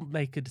we all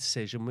make a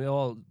decision. We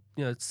all,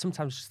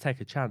 sometimes just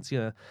take a chance.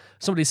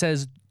 Somebody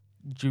says,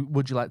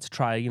 would you like to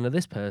try,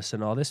 this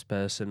person or this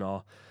person,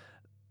 or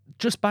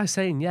just by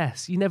saying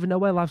yes, you never know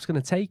where life's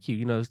going to take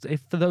you.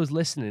 If for those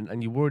listening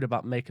and you're worried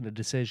about making a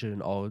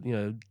decision or,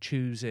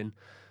 choosing,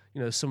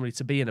 somebody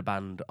to be in a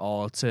band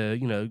or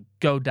to,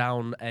 go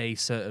down a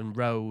certain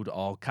road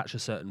or catch a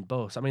certain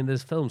bus. I mean,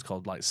 there's films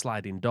called like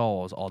Sliding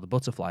Doors or The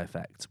Butterfly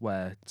Effect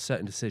where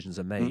certain decisions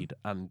are made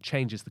and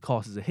changes the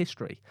courses of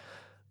history.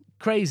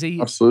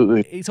 Crazy.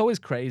 Absolutely. It's always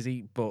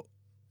crazy, but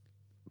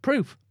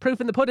proof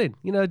in the pudding.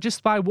 You know,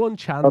 just by one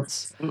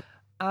chance,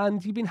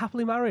 and you've been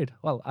happily married.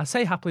 Well, I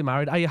say happily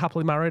married. Are you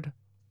happily married?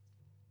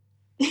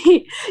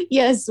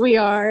 Yes, we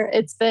are.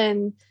 It's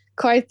been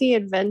quite the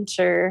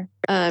adventure.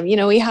 You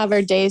know, we have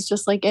our days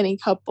just like any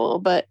couple,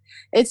 but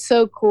it's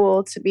so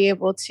cool to be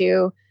able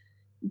to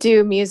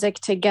do music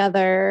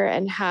together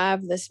and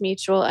have this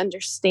mutual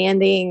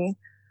understanding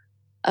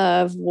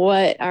of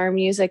what our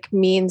music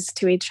means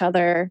to each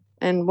other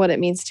and what it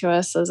means to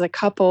us as a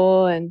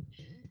couple. And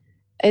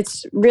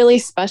it's really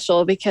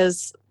special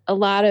because a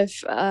lot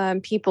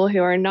of people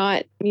who are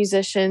not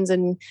musicians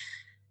and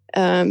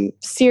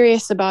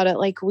serious about it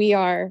like we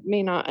are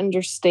may not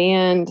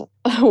understand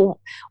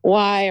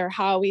why or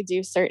how we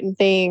do certain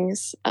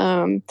things.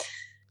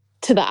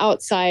 To the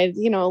outside,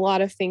 you know, a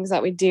lot of things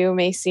that we do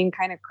may seem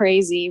kind of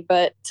crazy,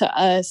 but to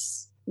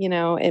us, you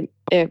know,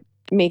 it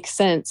makes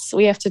sense.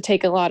 We have to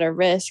take a lot of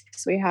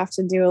risks. We have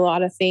to do a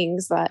lot of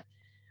things that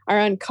are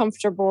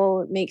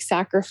uncomfortable, make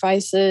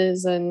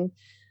sacrifices, and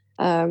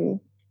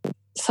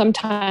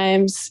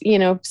sometimes, you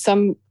know,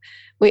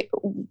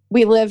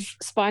 we live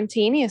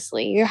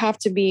spontaneously. You have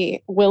to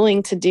be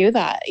willing to do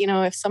that. You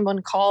know, if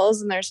someone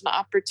calls and there's an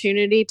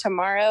opportunity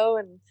tomorrow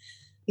and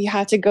you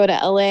have to go to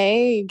LA,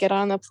 you get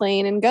on the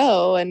plane and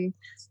go. And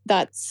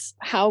that's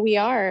how we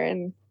are.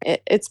 And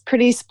it's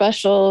pretty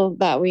special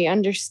that we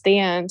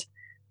understand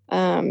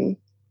our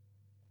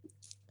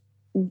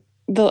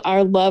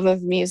love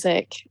of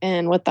music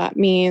and what that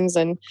means,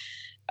 and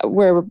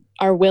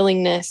our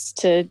willingness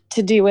to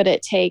do what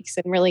it takes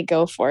and really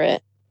go for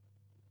it.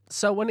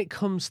 So when it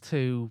comes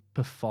to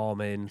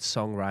performing,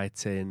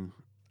 songwriting,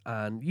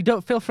 and you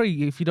don't feel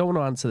free, if you don't want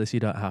to answer this, you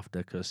don't have to,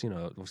 because, you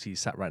know, obviously you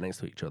sat right next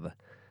to each other.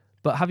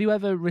 But have you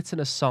ever written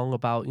a song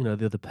about, you know,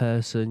 the other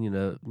person, you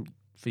know,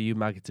 for you,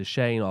 Maggie to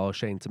Shane, or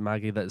Shane to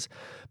Maggie, that's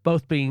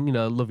both being, you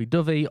know,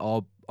 lovey-dovey,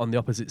 or on the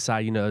opposite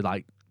side, you know,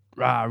 like,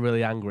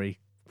 really angry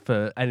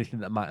for anything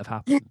that might have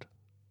happened?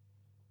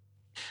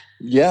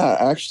 Yeah,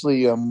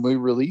 actually, we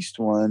released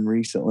one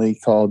recently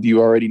called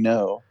 "You Already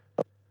Know"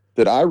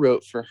 that I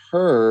wrote for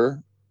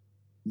her.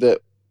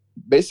 That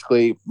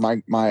basically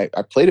I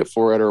played it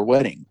for her at her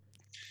wedding,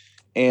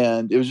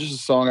 and it was just a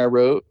song I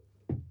wrote,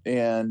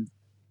 and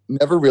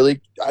I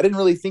didn't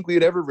really think we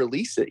would ever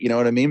release it. You know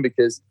what I mean?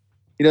 Because,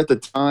 you know, at the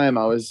time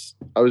I was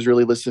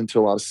really listening to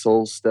a lot of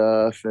soul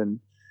stuff, and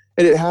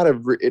it had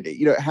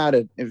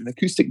an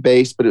acoustic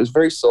bass, but it was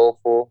very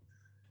soulful.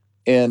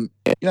 And,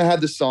 you know, I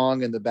had the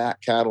song in the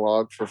back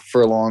catalog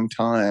for a long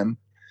time.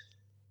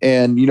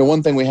 And, you know,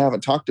 one thing we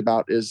haven't talked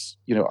about is,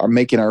 you know,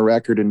 making our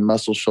record in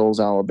Muscle Shoals,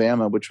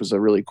 Alabama, which was a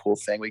really cool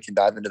thing. We can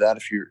dive into that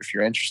if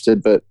you're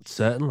interested. But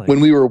certainly,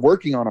 when we were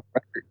working on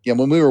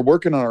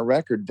our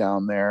record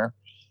down there,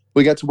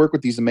 we got to work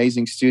with these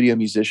amazing studio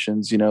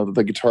musicians. You know,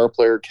 the guitar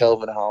player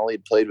Kelvin Holly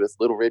had played with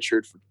Little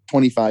Richard for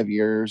 25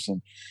 years,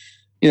 and,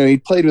 you know, he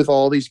played with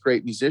all these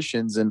great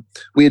musicians, and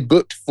we had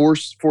booked four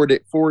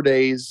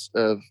days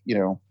of, you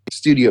know,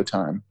 studio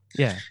time.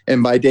 Yeah.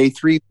 And by day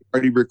 3, we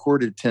already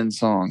recorded 10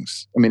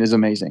 songs. I mean, it's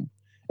amazing.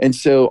 And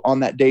so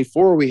on that day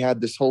 4, we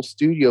had this whole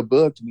studio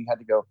booked, and we had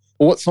to go,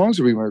 well, what songs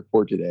are we going to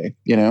record today?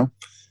 You know?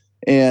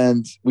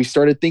 And we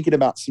started thinking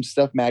about some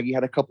stuff. Maggie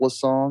had a couple of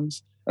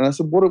songs, and I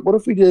said, what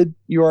if we did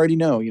 "You Already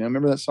Know"? You know,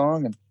 remember that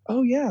song? And,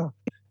 oh yeah.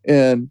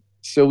 And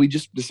so we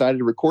just decided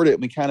to record it,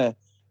 and we kind of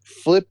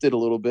flipped it a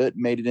little bit,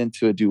 made it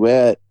into a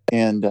duet.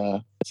 And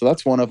so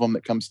that's one of them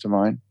that comes to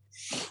mind.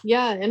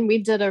 Yeah. And we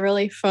did a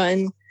really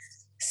fun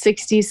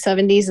 60s,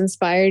 70s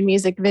inspired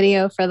music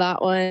video for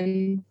that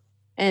one,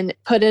 and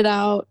put it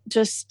out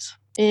just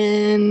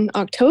in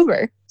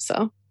October.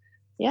 So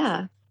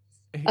yeah.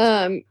 You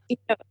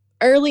know,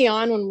 early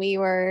on when we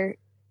were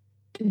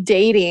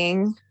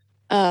dating,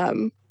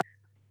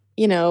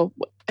 you know,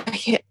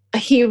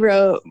 he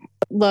wrote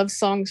love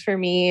songs for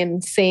me,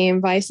 and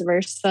same vice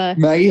versa.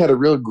 Maggie had a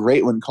real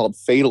great one called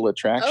 "Fatal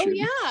Attraction."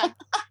 Oh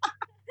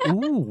yeah.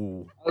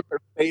 Ooh.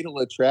 Fatal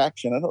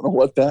Attraction. I don't know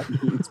what that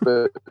means,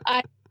 but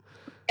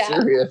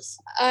serious.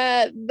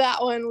 That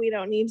one we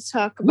don't need to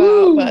talk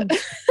about, but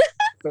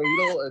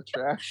Fatal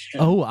Attraction.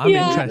 Oh, I'm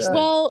interested.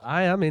 Well,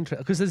 I am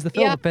interested, because there's the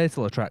film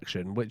Fatal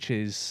Attraction, which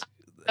is,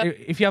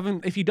 if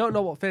you don't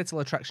know what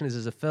Fatal Attraction is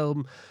as a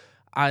film,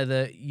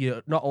 either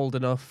you're not old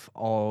enough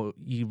or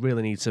you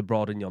really need to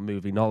broaden your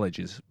movie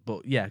knowledge.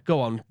 But yeah, go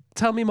on.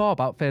 Tell me more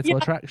about Fatal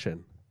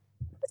Attraction.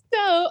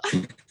 So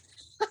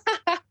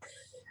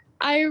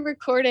I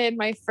recorded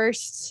my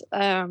first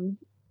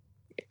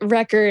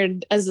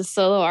record as a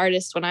solo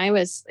artist when I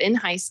was in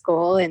high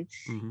school. And,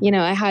 you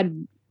know, I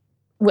had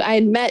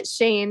met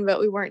Shane, but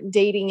we weren't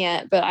dating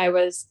yet. But I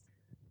was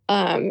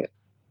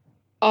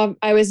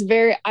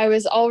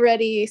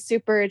already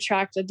super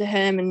attracted to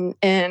him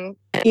and,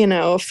 you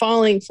know,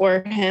 falling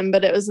for him.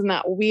 But it was in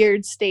that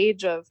weird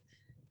stage of,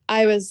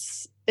 I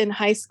was in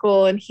high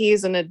school and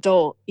he's an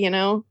adult, you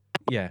know?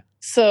 Yeah.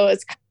 So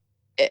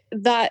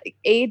that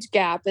age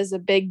gap is a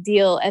big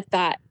deal at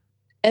that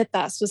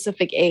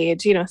specific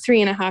age. You know,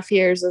 3.5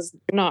 years is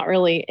not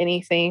really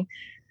anything,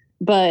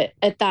 but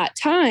at that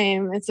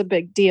time it's a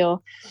big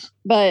deal.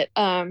 But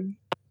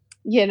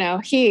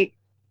he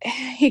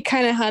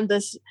kind of had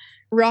this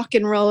rock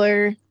and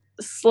roller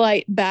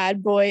slight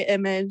bad boy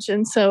image,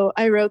 and so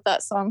I wrote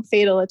that song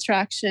Fatal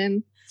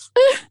Attraction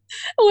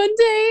one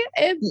day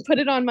and put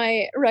it on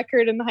my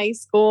record in high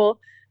school.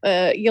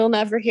 You'll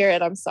never hear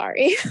it, I'm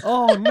sorry.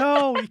 Oh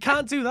no, you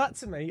can't do that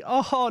to me.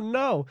 Oh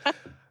no.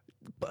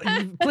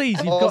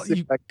 Please,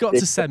 you've got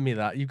to send me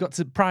that. You've got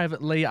to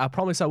privately. I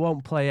promise I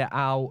won't play it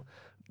out.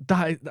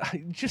 That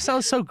just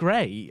sounds so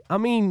great. I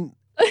mean,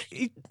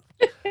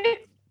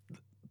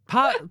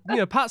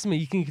 parts of me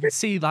you can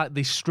see like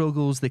the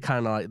struggles, the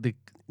kind of like the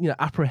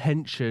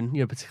apprehension,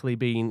 particularly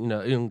being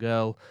a young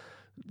girl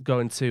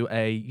going to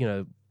a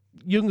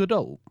young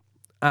adult,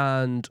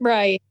 and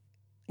right.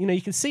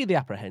 You can see the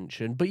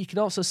apprehension, but you can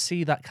also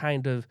see that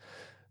kind of.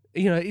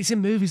 It's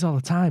in movies all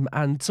the time,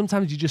 and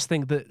sometimes you just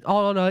think that,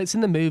 oh no, it's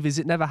in the movies,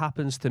 it never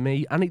happens to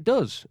me, and it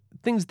does.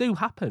 Things do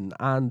happen,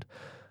 and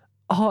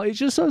it's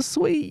just so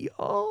sweet.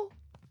 Oh,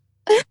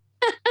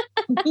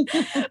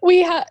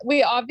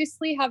 we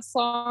obviously have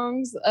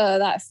songs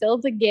that fill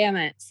the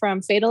gamut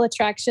from Fatal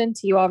Attraction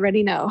to You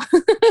Already Know.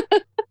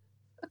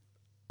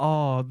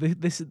 Oh,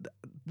 this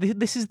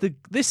is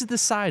the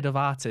side of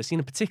artists,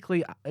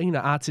 particularly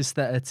artists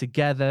that are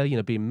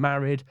together, being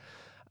married.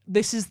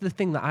 This is the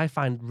thing that I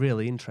find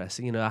really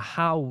interesting,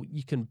 how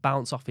you can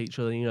bounce off each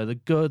other, the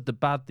good, the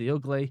bad, the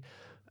ugly,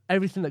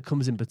 everything that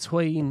comes in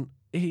between.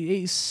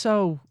 It's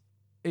so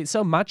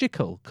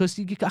magical, because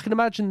I can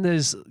imagine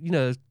there's,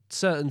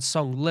 certain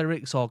song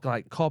lyrics or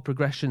like chord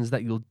progressions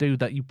that you'll do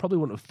that you probably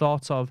wouldn't have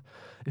thought of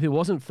if it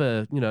wasn't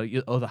for,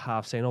 your other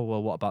half saying, oh,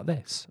 well, what about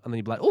this? And then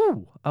you'd be like,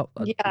 oh,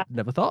 I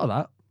never thought of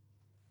that.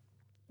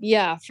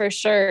 Yeah, for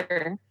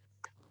sure.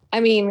 I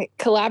mean,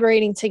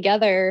 collaborating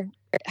together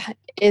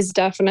is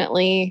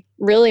definitely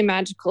really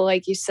magical,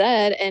 like you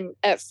said. And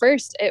at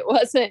first it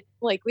wasn't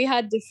like we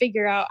had to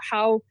figure out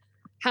how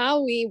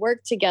we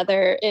work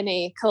together in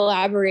a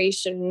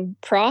collaboration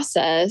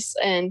process.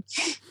 And,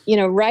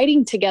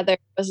 writing together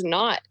was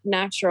not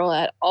natural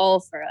at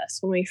all for us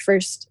when we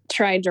first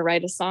tried to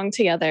write a song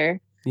together.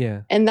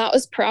 Yeah. And that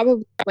was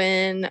probably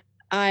when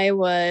I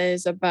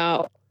was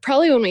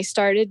probably when we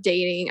started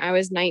dating. I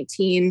was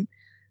 19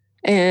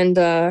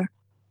 and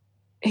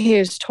he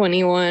was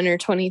 21 or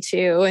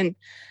 22. And,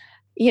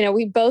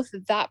 we both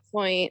at that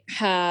point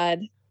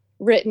had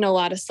written a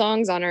lot of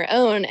songs on our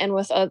own, and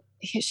with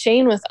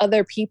Shane with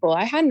other people.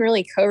 I hadn't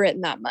really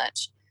co-written that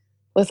much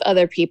with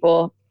other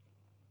people.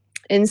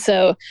 And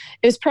so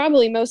it was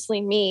probably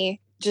mostly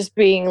me just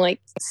being like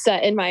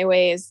set in my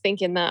ways,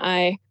 thinking that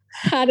I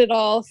had it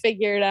all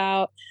figured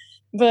out.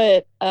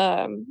 But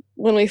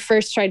when we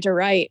first tried to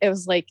write, it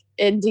was like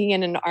ending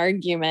in an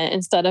argument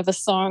instead of a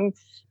song.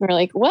 We're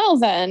like, well,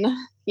 then,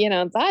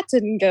 that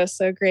didn't go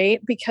so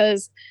great,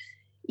 because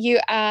you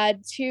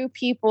add two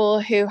people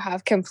who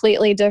have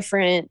completely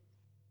different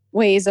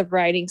ways of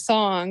writing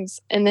songs,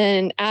 and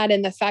then add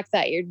in the fact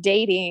that you're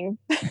dating.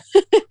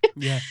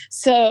 Yeah.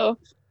 So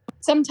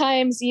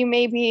sometimes you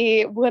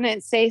maybe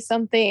wouldn't say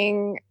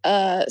something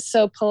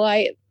so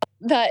polite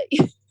that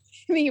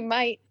you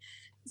might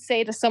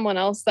say to someone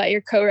else that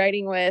you're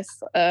co-writing with,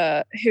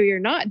 who you're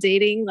not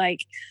dating,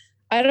 like,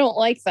 I don't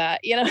like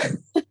that,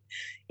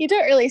 You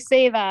don't really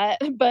say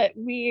that, but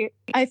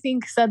I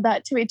think, said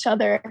that to each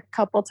other a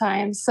couple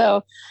times.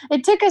 So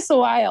it took us a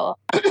while,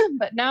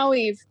 but now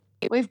we've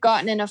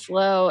gotten in a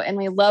flow, and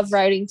we love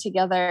writing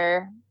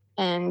together.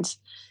 And,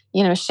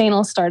 Shane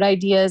will start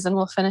ideas and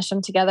we'll finish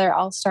them together.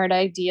 I'll start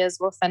ideas,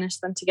 we'll finish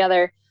them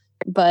together,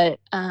 but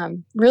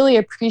really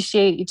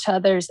appreciate each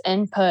other's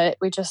input.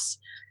 We just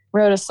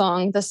wrote a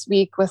song this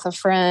week with a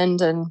friend,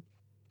 and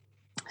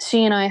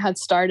she and I had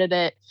started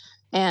it,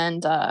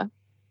 and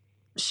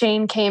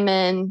Shane came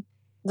in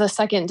the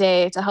second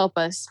day to help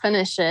us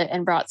finish it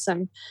and brought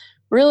some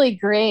really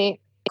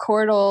great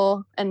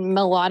chordal and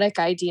melodic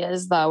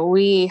ideas that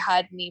we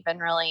hadn't even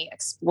really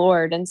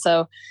explored. And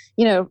so,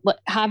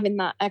 having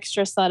that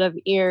extra set of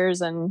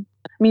ears and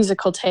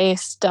musical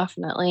taste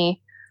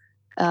definitely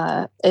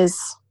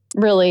is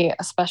really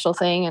a special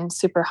thing and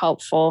super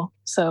helpful.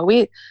 So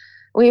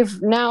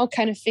we've now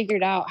kind of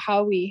figured out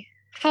how we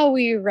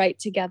write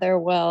together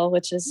well,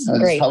 which is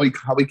great. How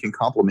we can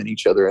complement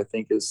each other, I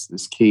think,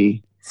 is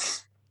key.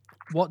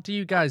 What do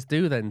you guys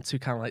do then to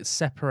kind of like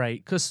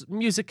separate? Because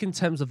music, in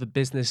terms of the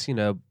business,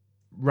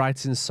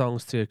 writing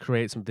songs to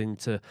create something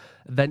to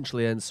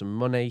eventually earn some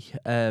money.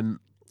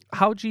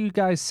 How do you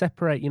guys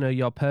separate,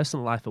 your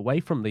personal life away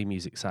from the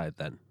music side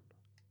then?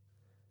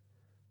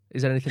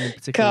 Is there anything in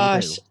particular?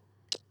 Gosh,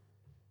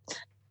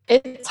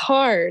 it's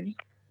hard. I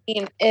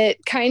mean,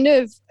 it kind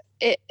of,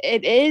 it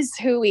is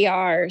who we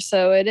are.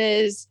 So it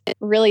is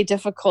really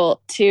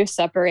difficult to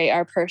separate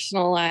our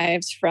personal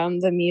lives from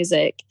the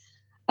music.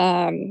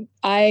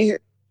 I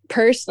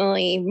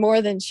personally,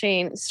 more than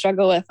Shane,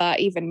 struggle with that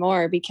even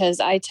more, because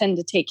I tend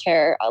to take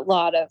care of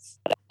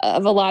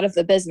a lot of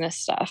the business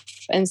stuff.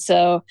 And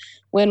so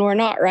when we're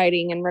not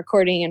writing and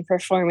recording and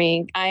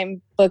performing,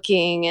 I'm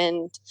booking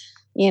and,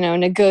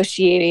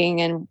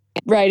 negotiating and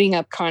writing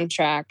up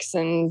contracts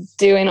and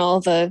doing all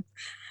the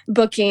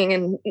booking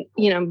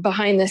and,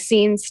 behind the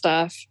scenes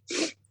stuff.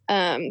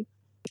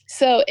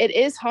 So it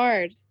is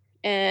hard.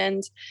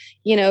 And,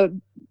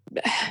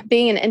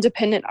 being an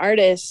independent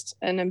artist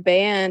in a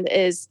band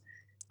it's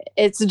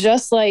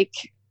just like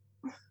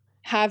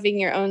having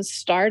your own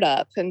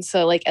startup. And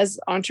so like as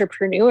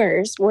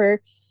entrepreneurs, we're,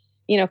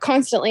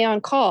 constantly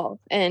on call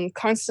and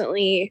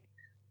constantly,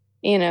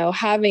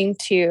 having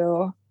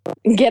to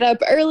get up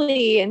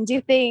early and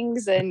do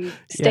things and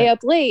stay up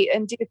late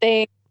and do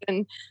things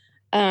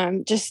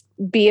and just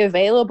be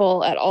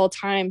available at all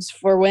times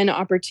for when an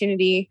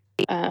opportunity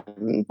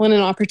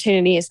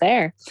is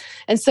there.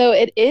 And so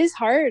it is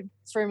hard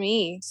for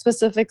me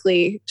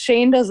specifically.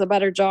 Shane does a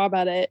better job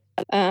at it.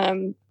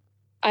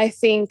 I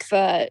think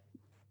that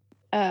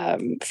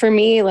for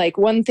me, like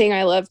one thing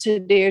I love to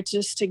do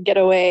just to get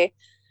away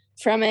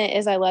from it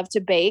is I love to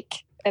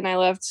bake and I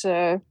love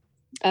to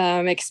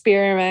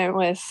experiment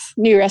with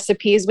new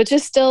recipes, which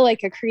is still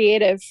like a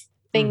creative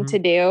thing to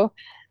do,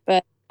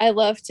 but I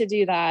love to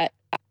do that.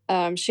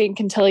 Shane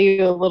can tell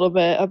you a little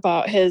bit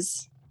about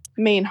his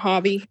main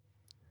hobby.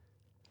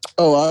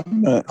 Oh,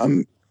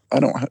 I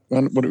don't have,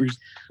 what are we?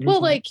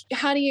 Well, like,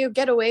 how do you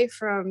get away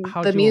from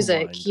the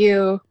music?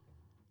 Yeah,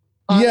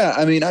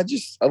 I mean, I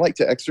like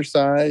to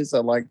exercise. I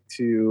like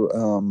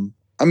to,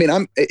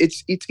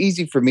 it's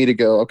easy for me to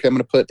go, okay, I'm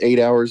going to put 8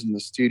 hours in the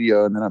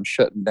studio and then I'm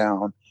shutting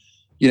down,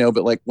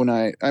 but like when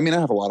I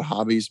have a lot of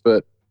hobbies,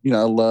 but, I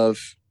love,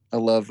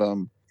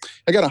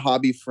 I got a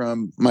hobby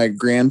from my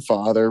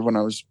grandfather when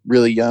I was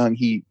really young.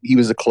 He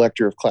was a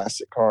collector of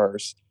classic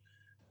cars.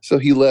 So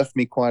he left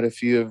me quite a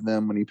few of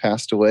them when he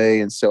passed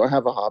away. And so I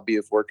have a hobby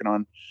of working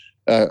on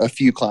a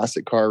few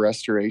classic car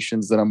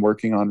restorations that I'm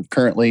working on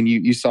currently. And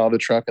you saw the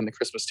truck in the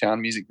Christmastown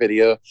music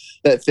video.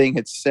 That thing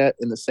had sat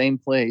in the same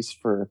place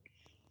for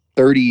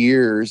 30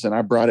 years and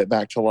I brought it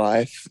back to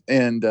life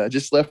and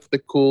just left the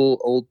cool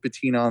old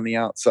patina on the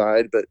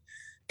outside, but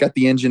got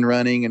the engine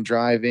running and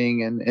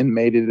driving and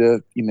made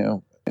it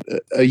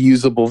a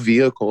usable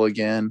vehicle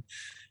again.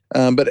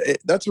 But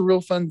that's a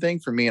real fun thing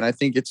for me. And I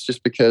think it's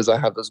just because I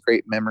have those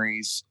great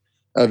memories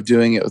of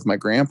doing it with my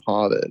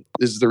grandpa that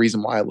this is the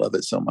reason why I love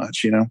it so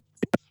much,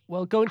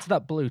 Well, going to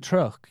that blue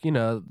truck,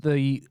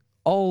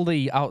 all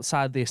the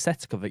outside, the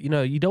aesthetic of it,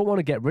 you don't want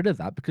to get rid of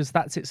that because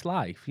that's its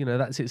life.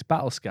 That's its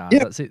battle scars. Yeah.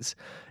 That's its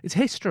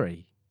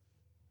history.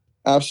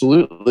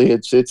 Absolutely.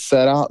 It's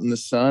set out in the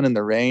sun and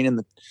the rain and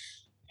the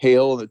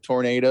hail and the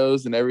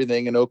tornadoes and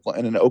everything in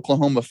an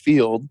Oklahoma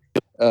field.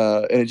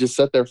 And it just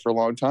sat there for a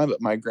long time.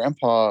 But my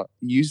grandpa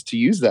used to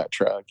use that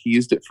truck. He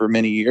used it for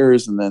many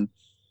years and then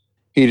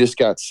he just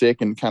got sick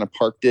and kind of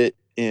parked it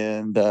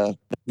and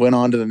went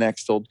on to the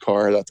next old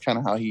car. That's kind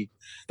of how he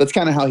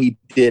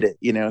did it.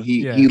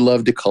 He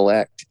loved to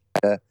collect.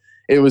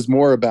 It was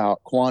more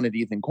about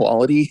quantity than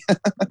quality.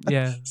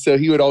 Yeah. So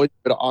he would always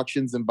go to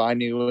auctions and buy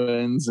new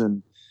ones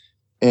and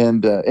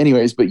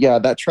anyways, but yeah,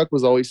 that truck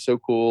was always so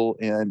cool.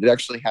 And it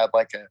actually had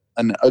like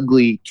an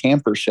ugly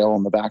camper shell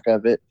on the back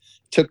of it.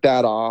 Took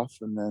that off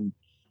and then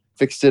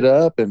fixed it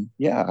up. And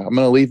yeah,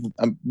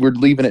 we're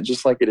leaving it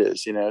just like it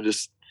is,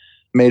 just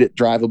made it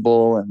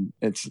drivable. And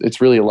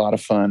it's really a lot of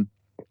fun.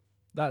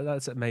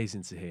 That's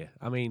amazing to hear.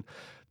 I mean,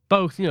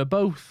 both of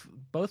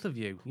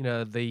you,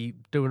 the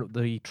doing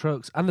the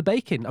trucks and the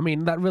baking. I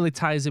mean, that really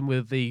ties in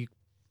with the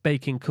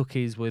baking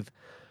cookies with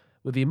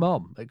your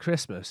mom at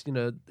Christmas.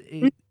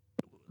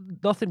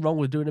 Nothing wrong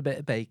with doing a bit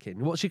of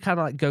baking. What's your kind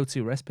of like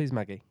go-to recipes,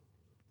 Maggie?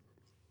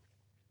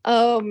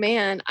 Oh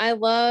man, I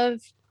love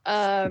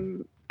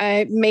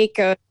I make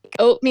a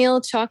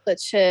oatmeal chocolate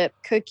chip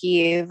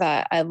cookie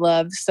that I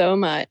love so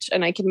much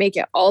and I can make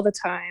it all the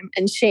time.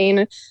 And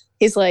Shane,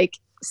 he's like,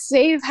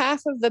 save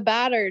half of the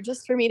batter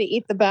just for me to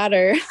eat the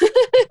batter.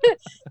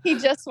 He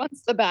just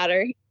wants the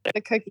batter. He wants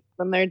the cookies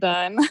when they're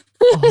done.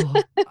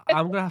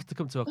 I'm gonna have to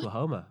come to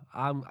Oklahoma.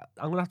 I'm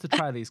gonna have to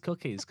try these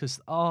cookies because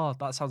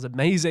that sounds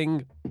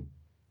amazing.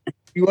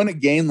 If you want to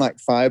gain like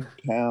 5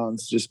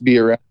 pounds, just be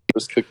around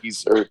those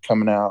cookies are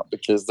coming out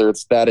because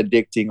it's that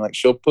addicting. Like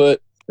she'll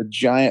put a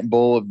giant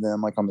bowl of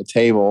them like on the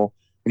table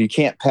and you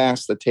can't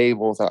pass the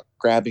table without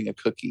grabbing a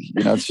cookie.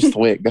 It's just the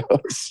way it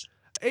goes.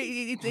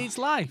 It's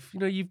life.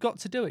 You've got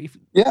to do it.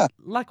 Yeah.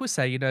 Like we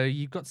say,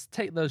 you've got to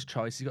take those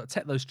choices, you've got to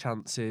take those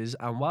chances.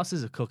 And whilst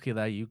there's a cookie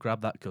there, you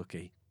grab that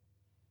cookie.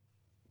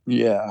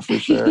 Yeah, for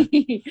sure.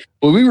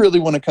 Well, we really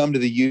want to come to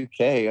the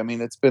UK. I mean,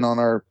 it's been on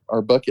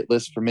our bucket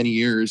list for many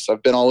years.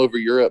 I've been all over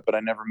Europe, but I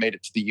never made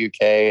it to the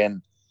UK.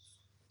 And,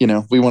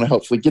 we want to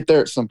hopefully get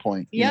there at some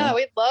point. Yeah,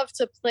 we'd love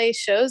to play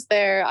shows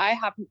there.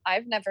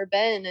 I've never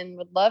been and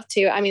would love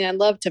to. I mean, I'd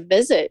love to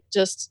visit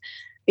just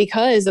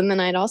because, and then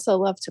I'd also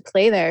love to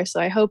play there.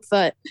 So I hope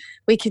that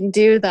we can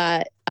do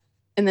that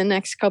in the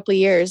next couple of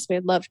years.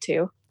 We'd love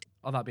to.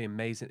 Oh, that'd be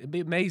amazing. It'd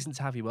be amazing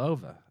to have you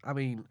over. I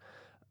mean,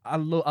 I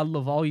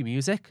love all your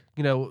music,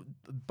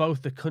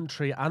 both the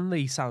country and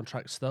the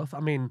soundtrack stuff. I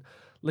mean,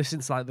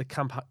 listen to like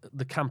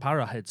the Camp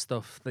Arrowhead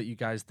stuff that you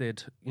guys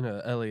did,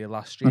 earlier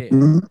last year.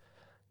 Mm-hmm.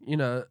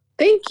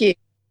 Thank you.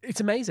 It's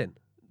amazing.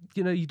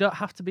 You don't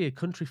have to be a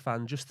country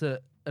fan just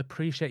to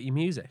appreciate your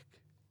music.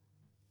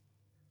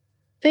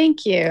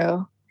 Thank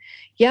you.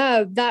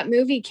 Yeah, that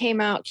movie came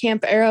out,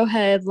 Camp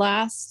Arrowhead,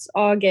 last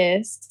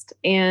August,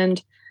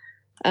 and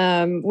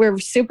we're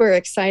super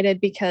excited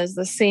because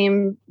the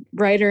same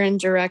writer and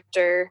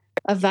director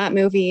of that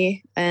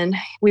movie, and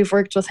we've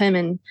worked with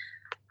him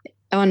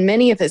on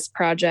many of his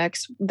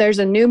projects. There's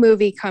a new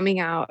movie coming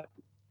out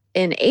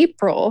in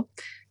April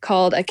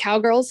called A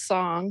Cowgirl's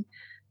Song,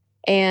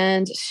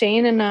 and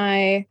Shane and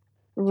I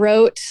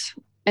wrote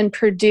and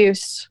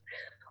produced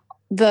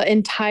the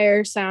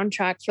entire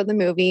soundtrack for the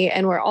movie,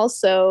 and we're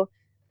also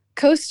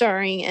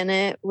co-starring in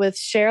it with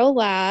Cheryl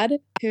Ladd,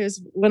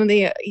 who's one of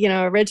the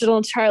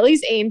original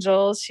Charlie's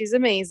Angels. She's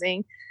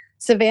amazing.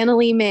 Savannah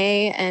Lee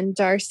May and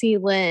Darcy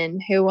Lynn,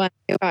 who won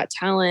Got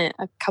Talent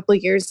a couple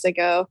years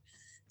ago.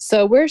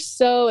 So we're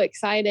so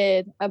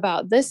excited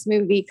about this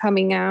movie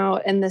coming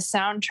out and the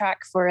soundtrack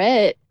for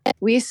it.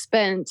 We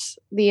spent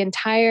the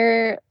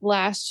entire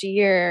last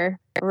year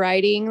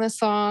writing the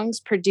songs,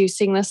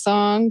 producing the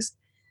songs,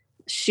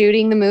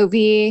 shooting the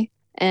movie,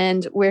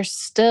 and we're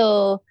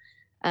still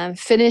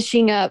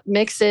finishing up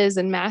mixes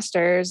and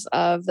masters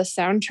of the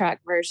soundtrack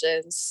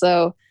versions.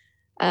 So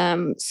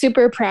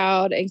super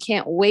proud and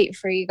can't wait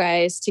for you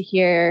guys to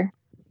hear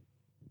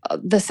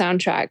the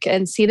soundtrack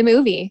and see the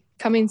movie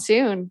coming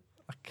soon.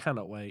 I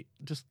cannot wait.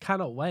 Just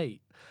cannot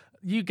wait.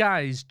 You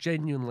guys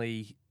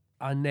genuinely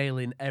are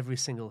nailing every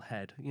single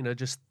head.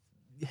 Just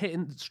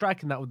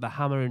striking that with the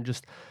hammer and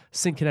just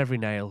sinking every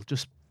nail.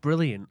 Just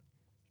brilliant.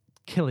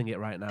 Killing it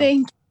right now.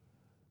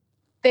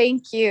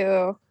 Thank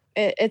you.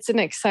 It's an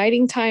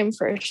exciting time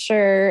for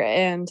sure.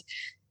 And,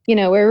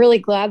 we're really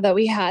glad that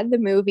we had the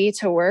movie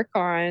to work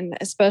on,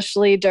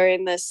 especially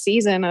during this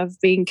season of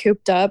being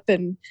cooped up.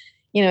 And,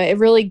 it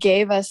really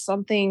gave us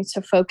something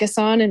to focus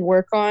on and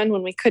work on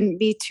when we couldn't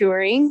be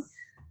touring.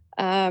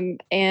 And,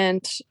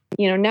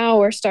 now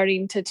we're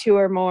starting to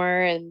tour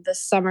more. And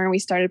this summer we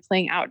started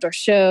playing outdoor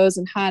shows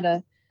and had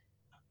a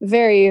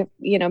very,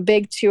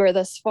 big tour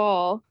this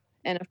fall.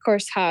 And of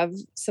course have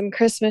some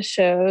Christmas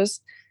shows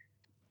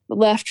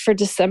left for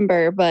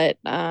December, but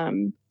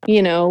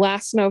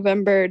last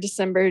November,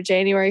 December,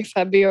 January,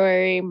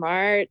 February,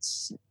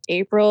 March,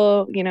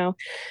 April,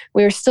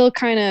 we were still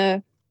kind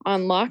of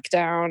on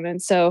lockdown.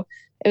 And so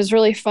it was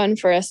really fun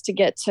for us to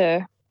get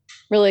to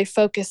really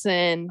focus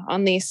in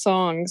on these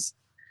songs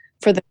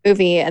for the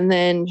movie and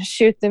then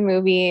shoot the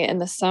movie in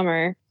the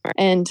summer.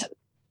 And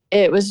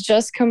it was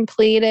just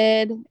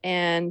completed,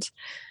 and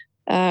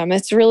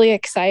it's really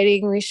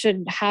exciting. We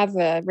should have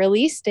a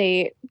release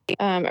date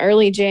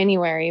early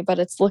January, but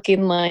it's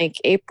looking like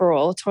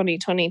April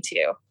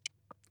 2022.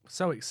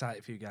 So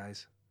excited for you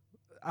guys.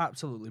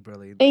 Absolutely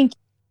brilliant.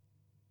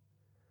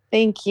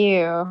 Thank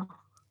you.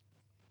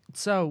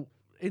 So,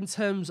 in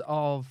terms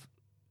of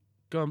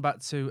going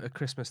back to A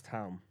Christmas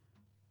Town,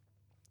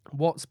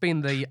 what's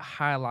been the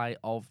highlight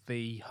of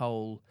the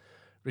whole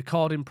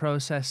recording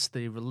process,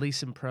 the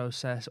releasing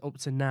process up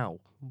to now?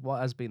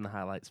 What has been the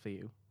highlights for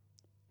you?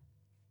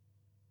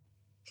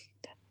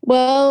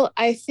 Well,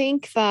 I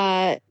think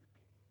that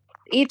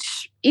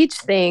each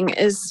thing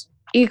is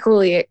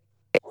equally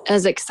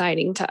as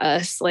exciting to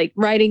us, like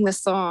writing the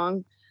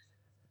song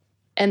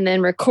and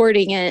then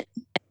recording it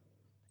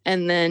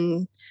and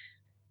then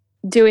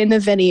doing the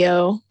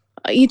video.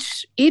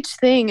 Each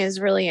thing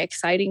is really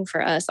exciting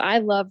for us. I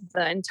love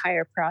the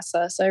entire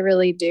process. I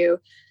really do.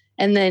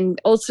 And then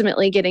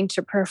ultimately getting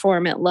to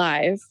perform it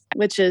live,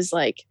 which is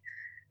like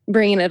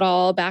bringing it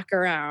all back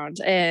around.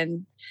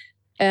 And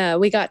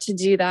we got to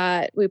do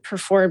that. We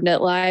performed it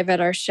live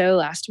at our show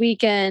last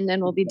weekend,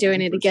 and we'll be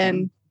doing it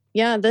again.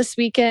 Yeah, this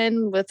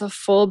weekend with a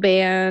full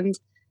band.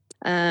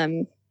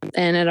 And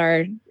at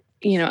our,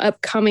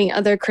 upcoming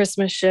other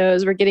Christmas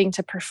shows, we're getting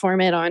to perform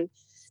it on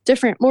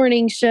different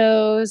morning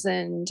shows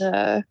and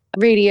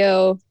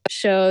radio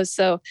shows.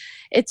 So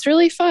it's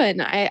really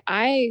fun.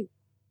 I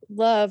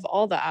love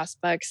all the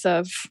aspects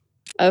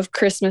of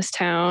Christmas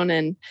Town.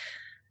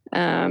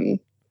 And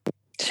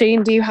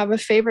Shane, do you have a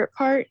favorite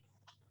part?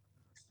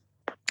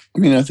 I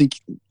mean, I think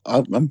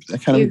I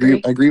kind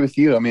of agree with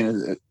you. I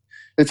mean,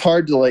 it's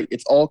hard to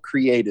it's all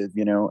creative,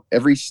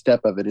 every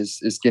step of it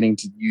is getting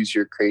to use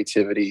your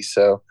creativity.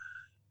 So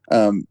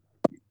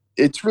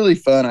it's really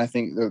fun. I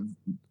think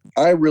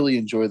I really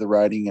enjoy the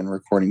writing and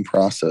recording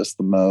process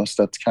the most.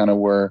 That's kind of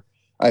where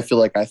I feel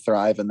like I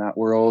thrive in that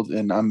world.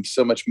 And I'm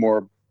so much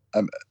more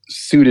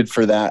suited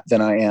for that than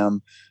I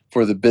am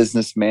for the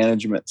business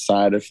management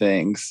side of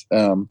things.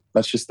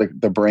 That's just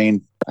the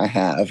brain I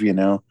have,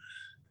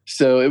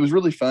 So it was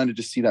really fun to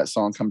just see that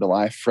song come to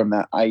life from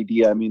that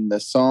idea. I mean, the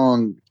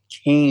song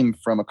came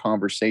from a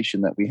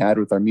conversation that we had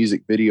with our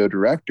music video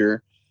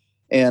director.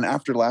 And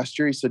after last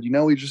year, he said,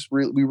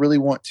 we really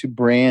want to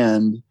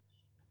brand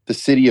the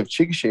city of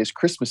Chickasha as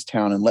Christmas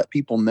Town and let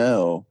people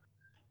know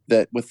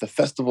that with the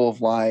Festival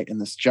of Light and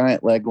this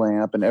giant leg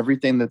lamp and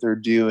everything that they're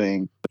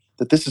doing,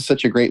 that this is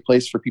such a great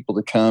place for people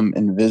to come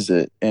and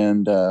visit.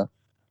 And I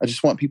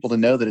just want people to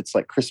know that it's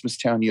like Christmas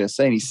Town,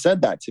 USA. And he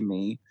said that to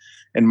me.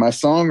 And my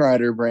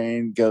songwriter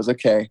brain goes,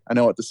 okay, I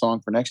know what the song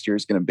for next year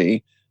is going to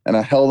be. And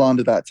I held on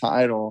to that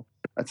title.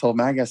 I told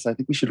Maggie, I said, I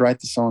think we should write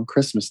the song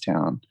Christmas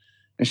Town.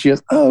 And she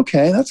goes, oh,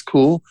 okay, that's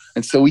cool.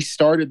 And so we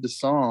started the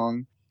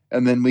song,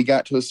 and then we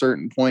got to a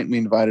certain point and we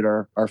invited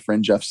our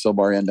friend Jeff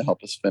Silbar in to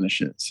help us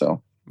finish it.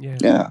 So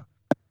yeah.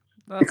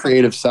 The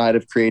creative side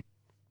of creative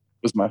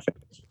was my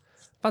favorite.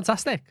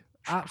 Fantastic.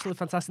 Absolutely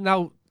fantastic.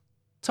 Now,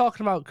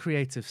 talking about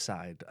creative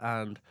side,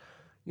 and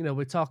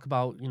we talk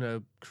about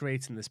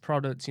creating this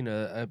product,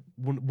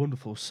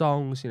 wonderful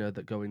songs,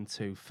 that go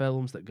into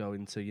films, that go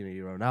into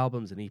your own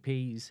albums and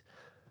EPs.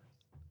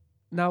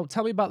 Now,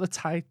 tell me about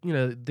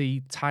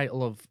the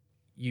title of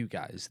you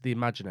guys, the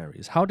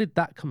Imaginaries. How did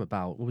that come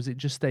about? Was it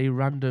just a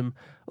random,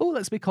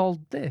 let's be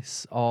called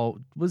this, or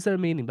was there a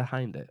meaning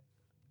behind it?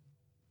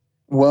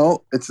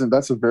 Well,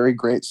 that's a very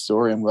great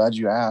story. I'm glad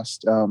you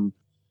asked.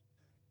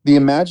 The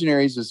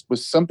Imaginaries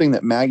was something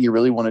that Maggie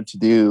really wanted to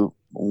do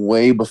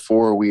way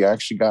before we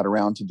actually got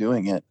around to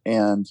doing it.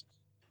 And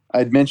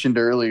I'd mentioned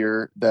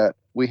earlier that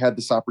we had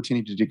this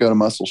opportunity to go to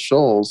Muscle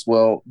Shoals.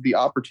 Well, the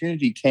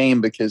opportunity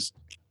came because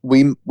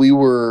we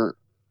were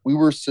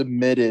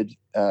submitted.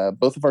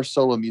 Both of our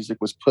solo music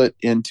was put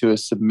into a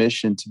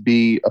submission to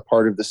be a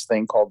part of this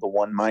thing called the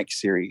One Mic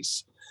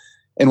Series.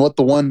 And what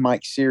the One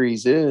Mic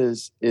Series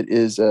is, it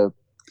is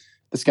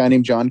this guy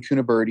named John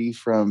Cunaberti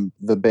from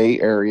the Bay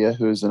Area,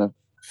 who is a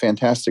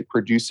fantastic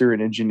producer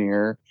and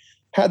engineer,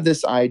 had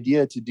this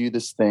idea to do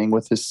this thing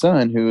with his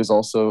son, who is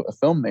also a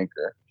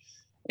filmmaker.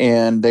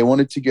 And they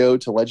wanted to go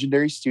to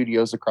legendary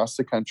studios across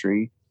the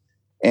country,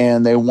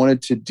 and they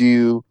wanted to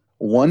do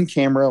one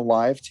camera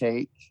live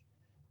take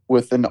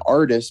with an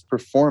artist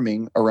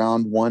performing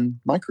around one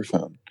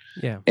microphone.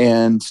 Yeah.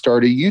 And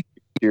start a YouTube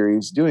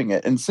series doing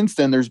it. And since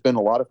then, there's been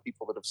a lot of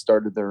people that have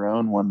started their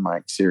own One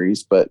Mic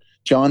series, but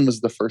John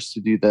was the first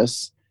to do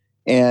this.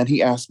 And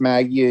he asked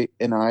Maggie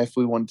and I if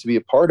we wanted to be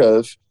a part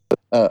of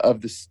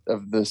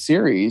the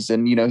series.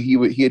 And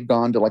he had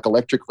gone to like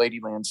Electric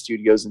Ladyland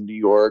Studios in New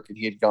York, and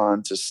he had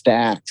gone to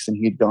Stax, and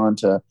he had gone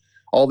to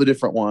all the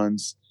different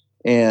ones.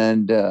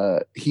 And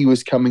he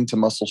was coming to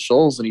Muscle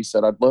Shoals, and he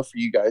said, I'd love for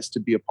you guys to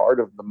be a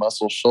part of the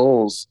Muscle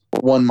Shoals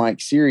One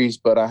Mic series,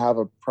 but I have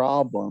a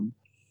problem.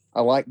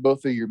 I like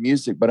both of your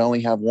music, but I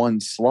only have one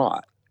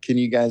slot. Can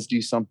you guys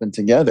do something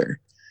together?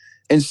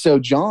 And so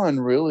John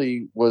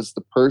really was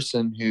the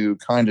person who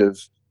kind of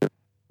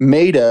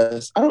made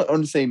us, I don't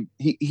want to say,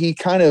 he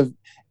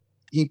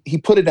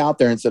put it out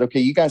there and said, okay,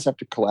 you guys have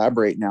to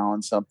collaborate now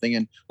on something.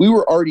 And we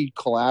were already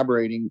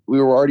collaborating. We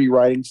were already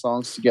writing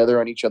songs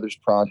together on each other's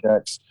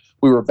projects.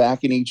 We were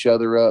backing each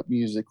other up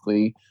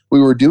musically. We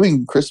were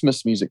doing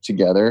Christmas music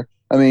together.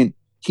 I mean,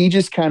 he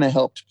just kind of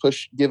helped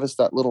give us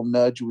that little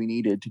nudge we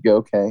needed to go,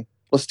 okay,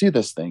 let's do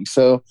this thing.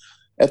 So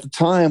at the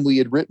time, we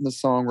had written the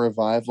song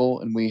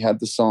Revival, and we had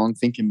the song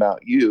Thinking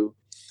About You,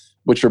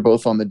 which are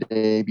both on the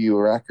debut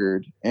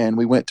record. And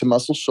we went to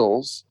Muscle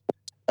Shoals,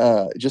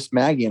 just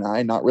Maggie and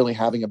I, not really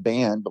having a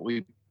band, but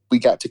we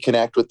got to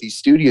connect with these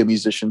studio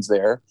musicians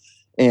there.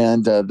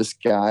 And this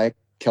guy,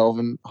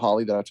 Kelvin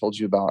Holly, that I told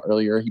you about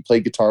earlier, he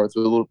played guitar with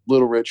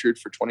Little Richard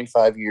for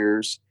 25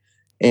 years,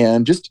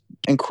 and just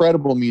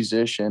incredible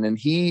musician. And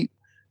he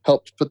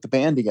helped put the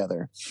band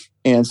together.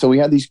 And so we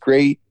had these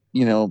great,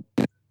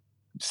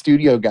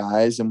 studio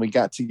guys, and we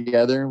got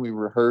together and we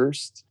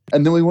rehearsed,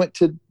 and then we went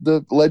to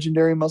the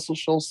legendary Muscle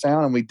Shoals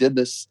Sound, and we did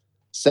this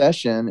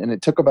session, and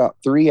it took about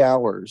 3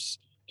 hours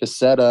to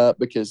set up,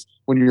 because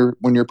when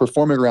you're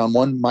performing around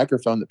one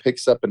microphone that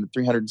picks up in a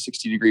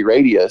 360-degree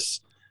radius,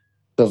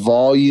 the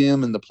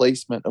volume and the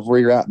placement of where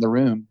you're at in the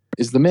room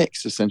is the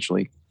mix,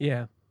 essentially.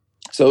 Yeah.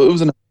 So it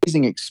was an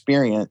amazing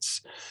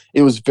experience.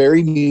 It was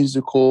very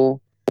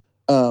musical.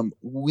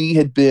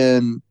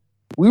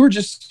 We were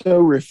just so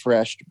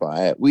refreshed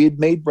by it. We had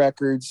made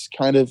records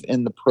kind of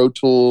in the Pro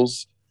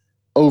Tools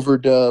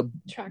overdub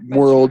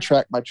world,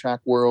 track by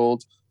track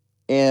world.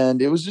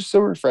 And it was just so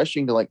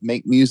refreshing to like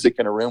make music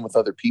in a room with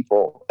other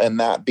people, and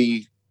that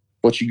be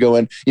what you go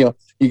in, you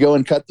go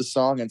and cut the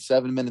song, and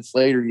 7 minutes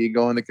later you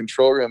go in the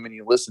control room and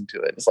you listen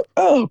to it. It's like,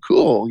 oh,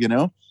 cool.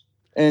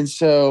 And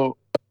so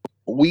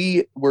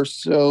we were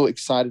so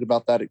excited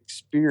about that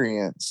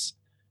experience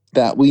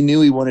that we knew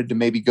we wanted to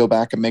maybe go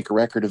back and make a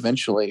record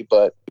eventually.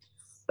 But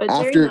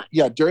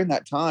during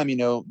that time,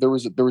 there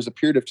was a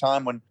period of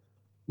time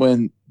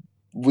when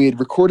we had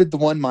recorded the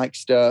One Mic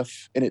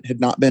stuff and it had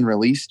not been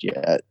released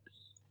yet.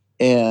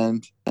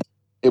 And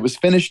it was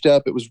finished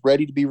up. It was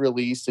ready to be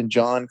released. And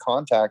John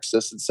contacts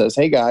us and says,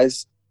 hey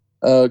guys,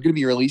 going to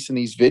be releasing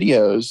these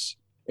videos,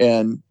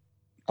 and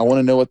I want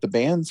to know what the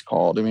band's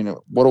called. I mean,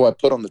 what do I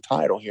put on the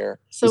title here?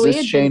 So is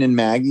this Shane and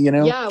Maggie,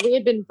 Yeah, we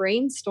had been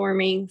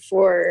brainstorming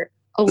for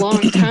a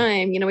long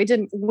time. We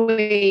didn't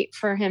wait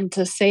for him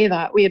to say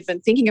that. We had been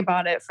thinking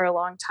about it for a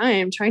long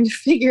time, trying to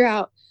figure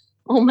out,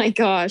 oh my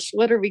gosh,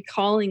 what are we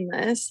calling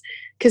this?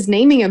 Because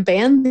naming a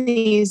band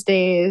these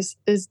days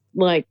is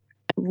like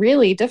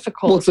really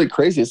difficult. Well, it's like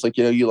crazy. It's like,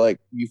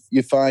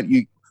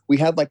 we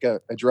had like a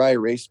dry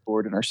erase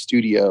board in our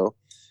studio,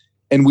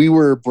 and we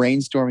were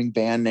brainstorming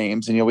band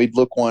names, and, we'd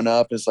look one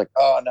up and it's like,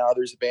 oh no,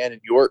 there's a band in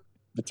York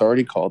that's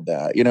already called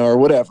that, or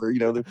whatever,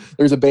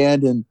 there's a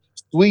band in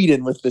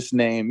Sweden with this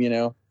name,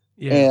 Yeah.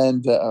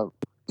 And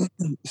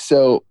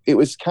so it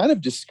was kind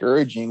of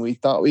discouraging. We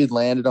thought we had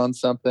landed on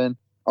something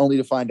only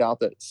to find out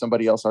that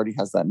somebody else already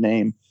has that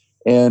name.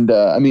 And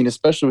I mean,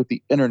 especially with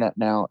the internet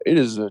now, it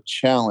is a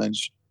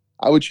challenge.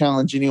 I would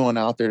challenge anyone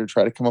out there to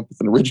try to come up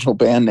with an original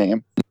band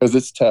name because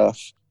it's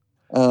tough.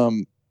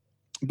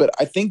 But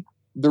I think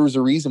there was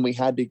a reason we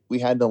had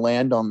to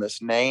land on this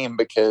name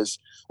because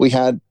we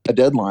had a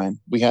deadline.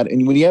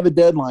 And when you have a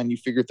deadline, you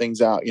figure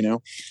things out,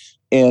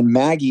 And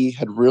Maggie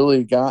had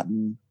really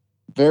gotten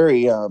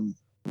very, I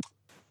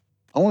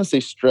want to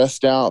say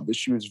stressed out, but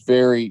she was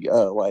very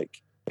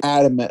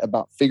adamant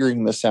about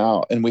figuring this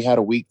out. And we had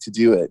a week to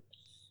do it.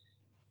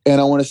 And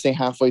I want to say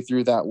halfway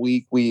through that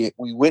week, we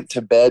went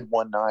to bed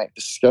one night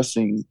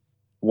discussing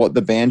what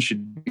the band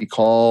should be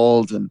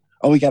called, and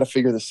we got to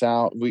figure this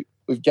out. We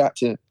got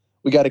to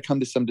come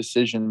to some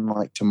decision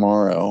like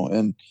tomorrow.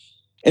 And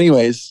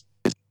anyways,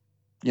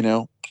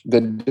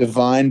 the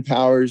divine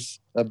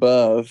powers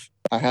above,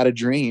 I had a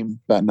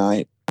dream that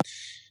night,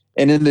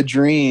 and in the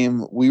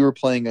dream, we were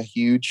playing a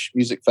huge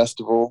music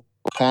festival,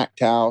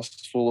 packed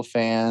house full of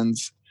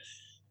fans.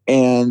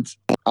 And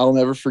I'll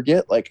never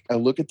forget, I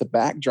look at the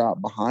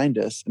backdrop behind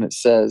us and it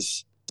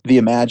says The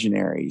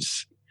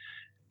Imaginaries.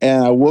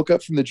 And I woke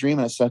up from the dream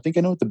and I said, I think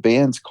I know what the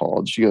band's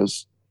called. She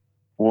goes,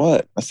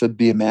 what? I said,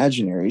 The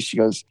Imaginaries. She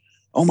goes,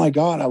 oh my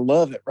God, I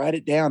love it. Write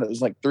it down. It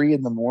was like 3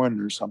 a.m.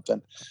 or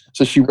something.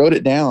 So she wrote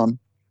it down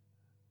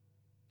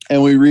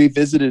and we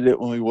revisited it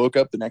when we woke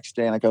up the next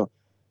day. And I go,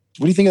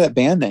 what do you think of that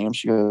band name?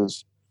 She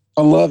goes,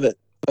 I love it.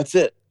 That's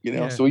it.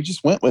 Yeah. So we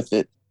just went with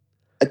it.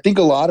 I think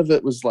a lot of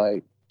it was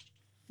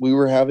we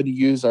were having to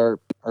use our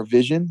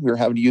vision. We were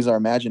having to use our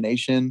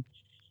imagination.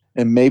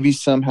 And maybe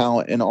somehow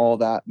in all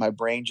that, my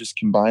brain just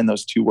combined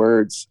those 2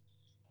 words.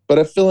 But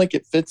I feel like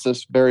it fits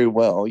us very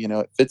well.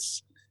 It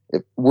fits.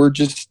 We're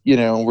just,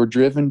 we're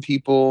driven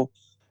people.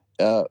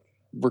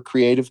 We're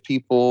creative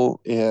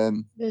people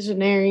and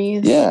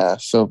visionaries. Yeah.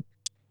 So.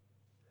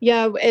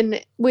 Yeah.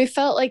 And we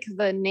felt like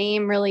the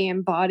name really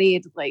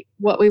embodied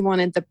what we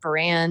wanted the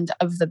brand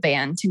of the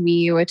band to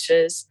be, which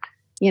is,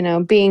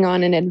 being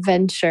on an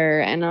adventure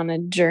and on a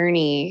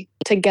journey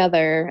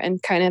together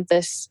and kind of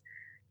this,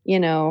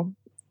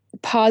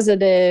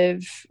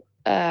 positive,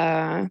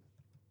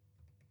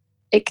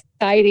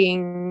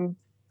 exciting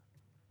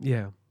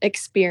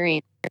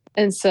experience.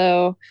 And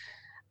so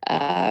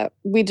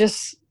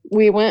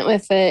we went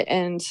with it,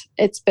 and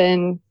it's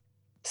been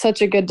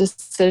such a good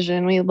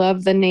decision. We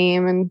love the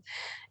name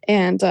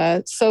and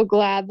so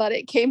glad that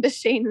it came to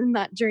Shane in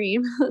that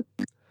dream.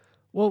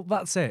 Well,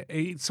 that's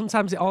it.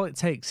 Sometimes all it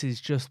takes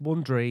is just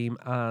one dream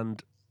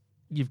and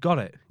you've got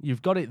it.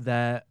 You've got it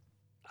there.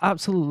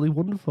 Absolutely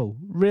wonderful.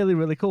 Really,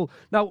 really cool.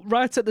 Now,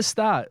 right at the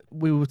start,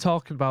 we were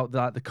talking about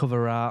the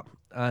cover art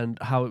and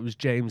how it was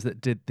James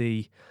that did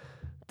the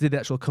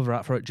actual cover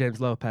art for it,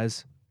 James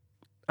Lopez.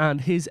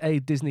 And he's a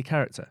Disney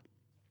character,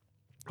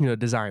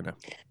 designer.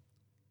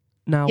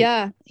 Now,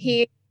 yeah,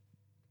 he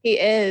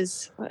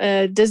is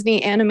a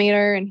Disney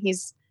animator, and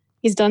he's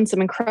done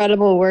some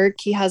incredible work.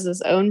 He has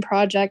his own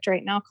project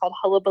right now called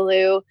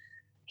Hullabaloo.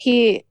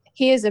 He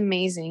is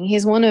amazing.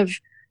 He's one of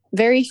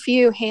very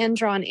few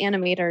hand-drawn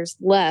animators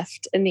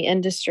left in the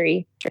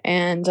industry.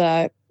 And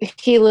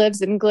he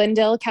lives in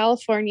Glendale,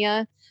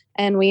 California.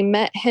 And we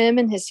met him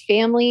and his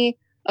family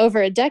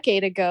over a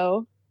decade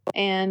ago.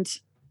 And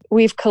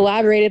we've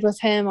collaborated with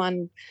him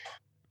on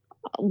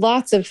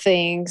lots of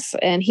things.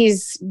 And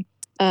he's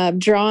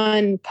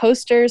drawn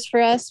posters for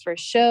us for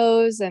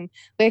shows, and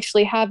we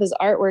actually have his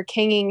artwork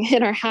hanging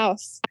in our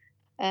house.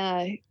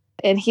 And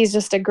he's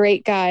just a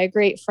great guy, a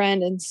great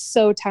friend, and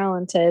so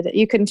talented.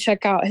 You can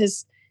check out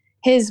his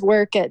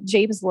work at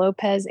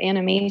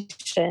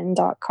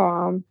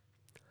JamesLopezAnimation.com.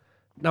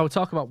 Now we're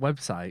talking about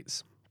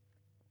websites.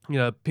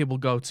 People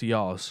go to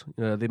yours,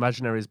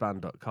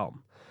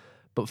 theimaginariesband.com.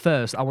 But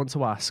first, I want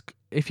to ask,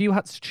 if you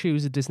had to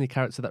choose a Disney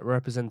character that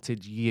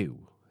represented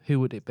you, who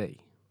would it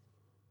be?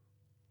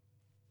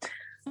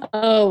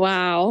 Oh,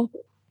 wow.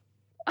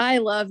 I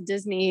love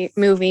Disney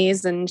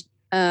movies, and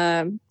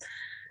I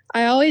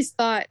always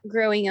thought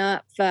growing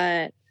up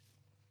that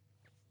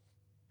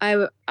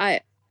I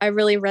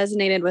really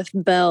resonated with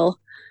Belle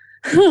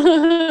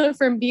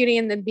from Beauty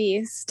and the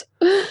Beast.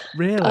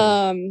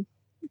 Really?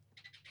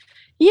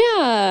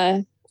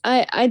 Yeah,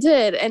 I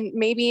did. And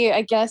maybe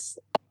a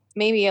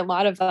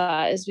lot of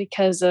that is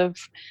because of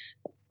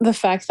the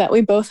fact that we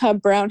both have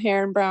brown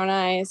hair and brown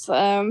eyes.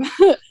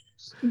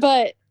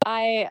 But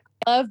I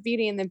love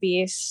Beauty and the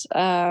Beast.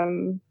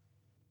 And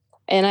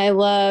I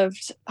love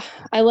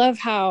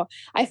how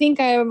I think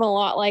I am a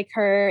lot like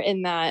her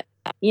in that,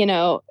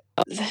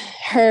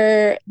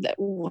 her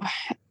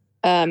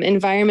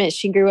environment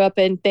she grew up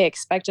in, they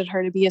expected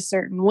her to be a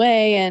certain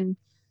way.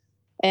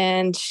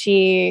 And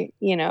she,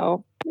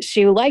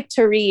 she liked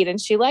to read,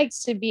 and she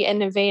liked to be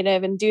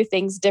innovative and do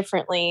things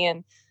differently.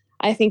 And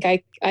I think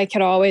I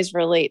could always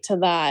relate to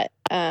that.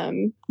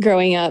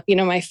 Growing up,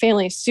 my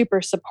family is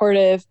super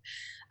supportive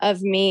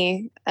of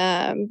me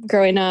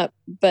growing up,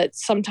 but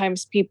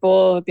sometimes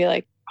people would be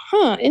like,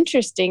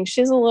 interesting.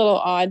 She's a little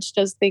odd. She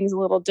does things a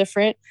little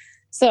different.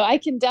 So I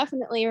can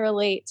definitely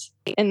relate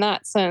in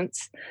that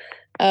sense.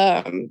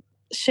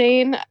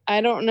 Shane,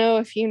 I don't know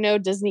if you know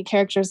Disney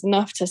characters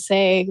enough to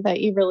say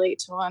that you relate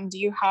to one. Do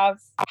you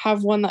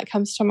have one that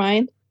comes to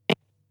mind?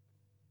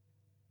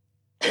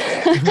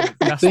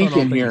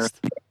 Thinking here.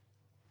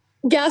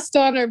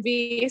 Gaston or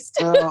Beast.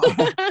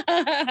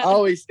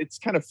 It's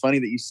kind of funny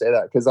that you say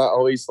that, because I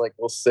always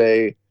will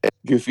say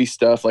goofy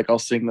stuff. Like I'll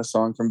sing the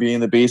song from Beauty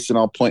and the Beast, and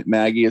I'll point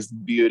Maggie as the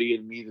Beauty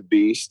and me the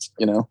Beast.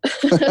 I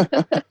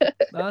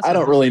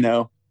don't really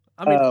know.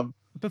 I mean,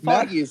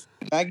 Maggie.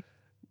 I'm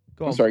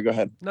sorry. Go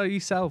ahead. No,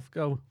 yourself.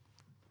 Go.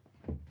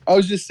 I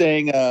was just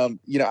saying.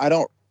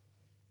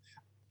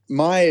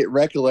 My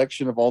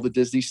recollection of all the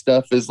Disney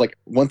stuff is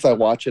once I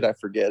watch it, I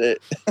forget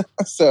it.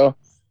 So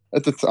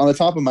on the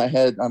top of my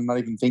head, I'm not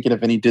even thinking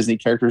of any Disney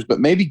characters, but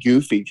maybe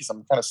Goofy, because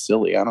I'm kind of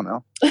silly. I don't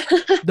know.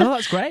 No,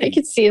 that's great. I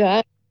could see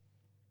that.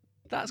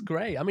 That's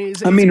great. I mean,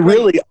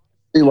 really,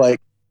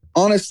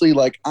 honestly,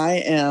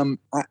 I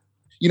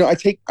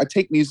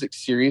take music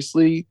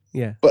seriously.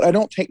 Yeah. But I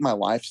don't take my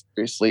life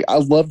seriously. I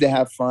love to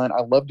have fun.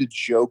 I love to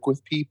joke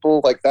with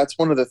people. That's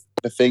one of the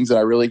things that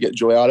I really get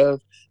joy out of.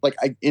 When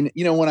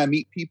I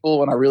meet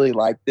people and I really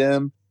like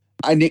them,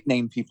 I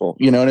nickname people.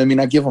 You know what I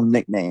mean? I give them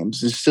nicknames,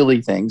 just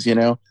silly things.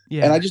 Yeah.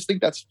 And I just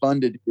think that's fun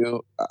to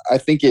do. I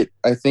think it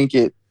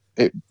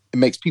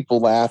makes people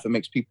laugh. It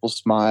makes people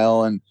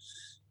smile. And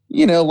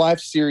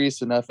life's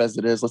serious enough as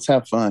it is. Let's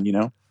have fun.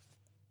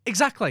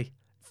 Exactly.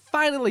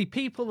 Finally,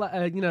 people that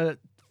are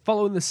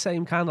following the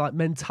same kind of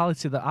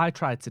mentality that I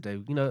tried to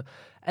do.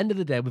 End of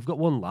the day, we've got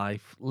one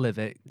life, live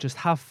it, just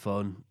have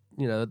fun.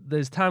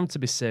 There's time to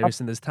be serious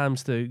and there's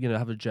times to,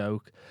 have a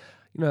joke.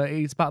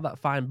 It's about that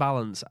fine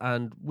balance,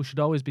 and we should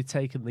always be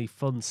taking the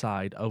fun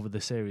side over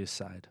the serious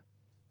side.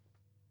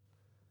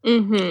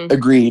 Mm-hmm.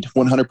 Agreed,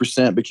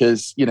 100%,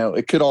 because,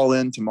 it could all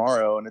end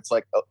tomorrow. And it's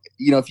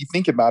if you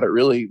think about it,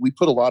 really, we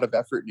put a lot of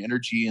effort and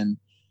energy and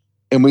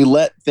we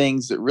let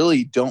things that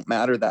really don't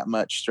matter that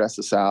much stress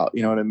us out.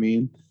 You know what I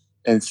mean?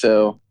 And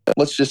so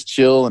let's just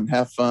chill and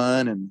have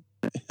fun and,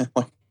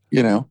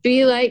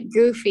 be like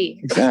Goofy.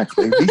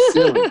 Exactly. Be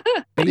silly.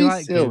 Be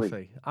like silly.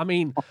 Goofy. I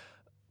mean,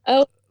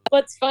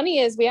 what's funny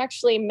is we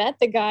actually met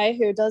the guy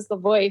who does the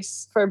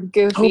voice for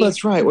Goofy. Oh,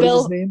 that's right. What is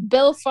his name?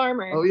 Bill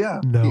Farmer. Oh, yeah.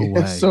 No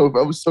way. So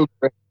that was so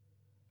great.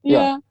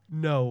 Yeah.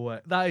 No way.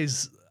 That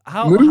is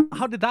how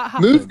did that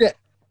happen?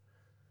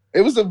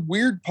 It was a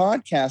weird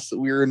podcast that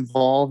we were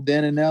involved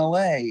in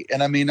LA.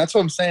 And I mean, that's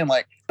what I'm saying.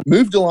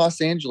 Move to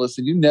Los Angeles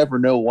and you never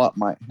know what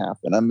might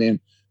happen. I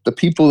mean, the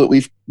people that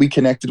we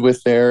connected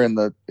with there and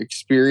the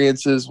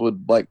experiences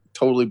would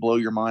totally blow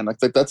your mind.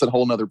 That's a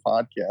whole nother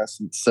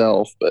podcast in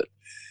itself. But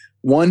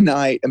one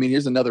night, I mean,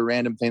 here's another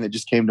random thing that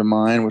just came to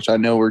mind, which I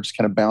know we're just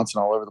kind of bouncing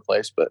all over the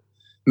place, but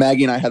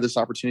Maggie and I had this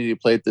opportunity to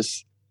play at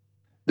this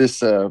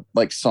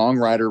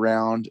songwriter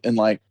round. And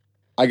I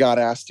got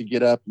asked to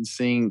get up and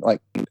sing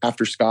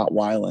after Scott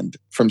Weiland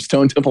from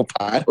Stone Temple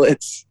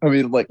Pilots. I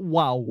mean,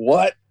 wow,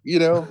 what?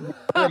 Where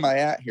am I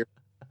at here?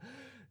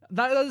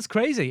 That is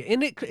crazy.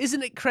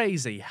 Isn't it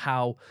crazy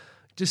how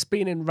just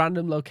being in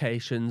random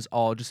locations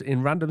or just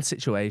in random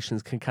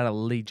situations can kind of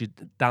lead you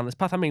down this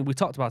path? I mean, we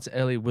talked about it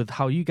earlier with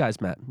how you guys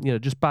met,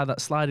 just by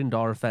that sliding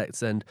door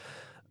effect, and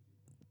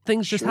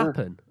things just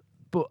happen.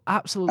 But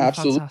absolutely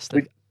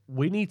fantastic.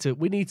 We need to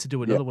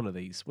do another one of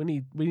these.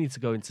 We need to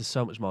go into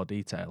so much more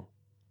detail.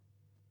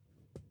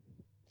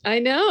 I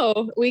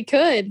know, we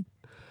could.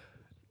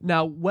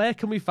 Now, where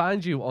can we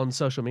find you on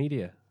social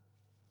media?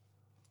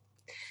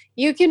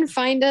 You can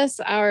find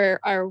us. Our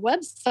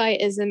website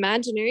is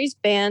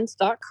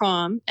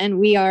imaginariesband.com, and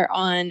we are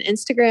on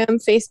Instagram,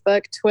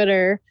 Facebook,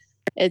 Twitter.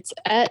 It's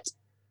at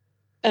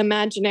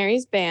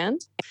Imaginaries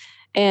Band.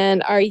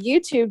 And our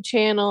YouTube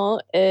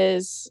channel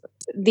is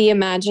The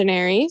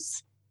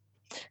Imaginaries.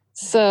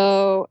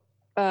 So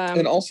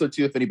and also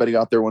too, if anybody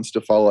out there wants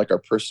to follow our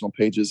personal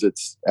pages,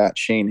 it's at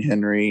Shane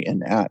Henry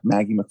and at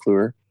Maggie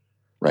McClure.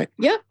 Right.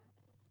 Yeah.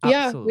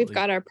 Absolutely. Yeah. We've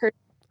got our personal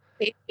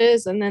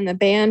pages and then the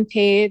band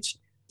page,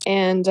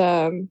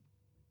 and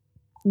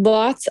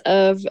lots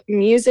of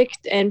music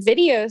and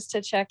videos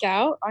to check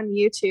out on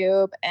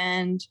YouTube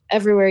and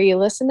everywhere you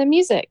listen to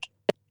music.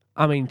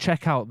 I mean,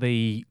 check out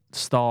the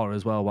store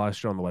as well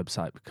whilst you're on the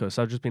website, because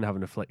I've just been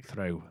having a flick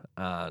through,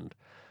 and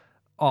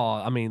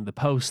the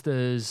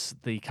posters,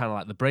 the kind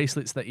of the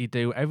bracelets that you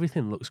do,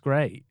 everything looks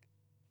great.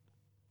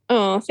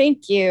 Oh,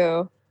 thank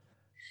you.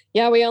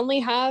 Yeah, we only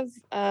have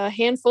a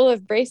handful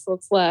of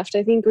bracelets left.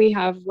 I think we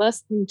have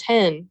less than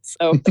 10.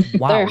 So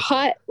Wow. They're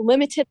hot,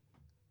 limited.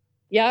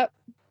 Yep.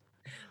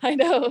 I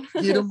know.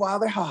 Get them while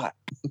they're hot.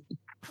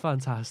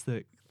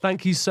 Fantastic.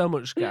 Thank you so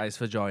much, guys,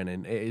 for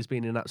joining. It has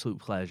been an absolute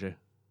pleasure.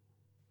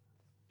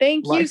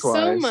 Thank you so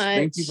Likewise. much.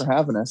 Thank you for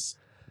having us.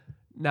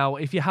 Now,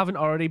 if you haven't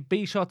already,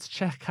 be sure to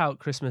check out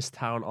Christmas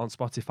Town on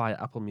Spotify,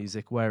 Apple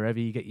Music, wherever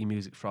you get your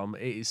music from.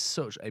 It is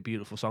such a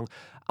beautiful song.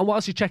 And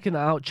whilst you're checking that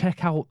out,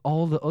 check out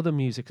all the other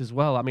music as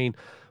well. I mean,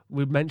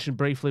 we mentioned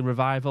briefly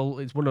Revival.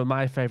 It's one of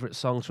my favourite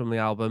songs from the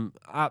album.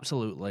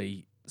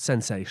 Absolutely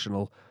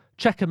sensational.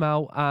 Check them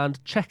out,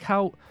 and check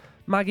out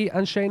Maggie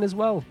and Shane as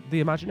well,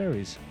 the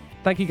Imaginaries.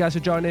 Thank you guys for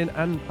joining,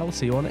 and I'll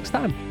see you all next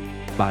time.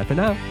 Bye for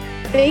now.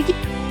 Thank you.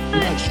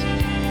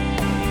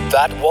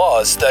 That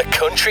was the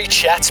Country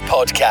Chat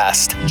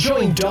Podcast.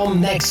 Join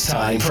Dom next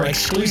time for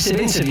exclusive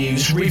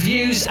interviews,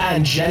 reviews,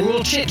 and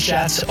general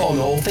chit-chat on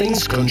all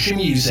things country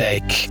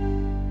music.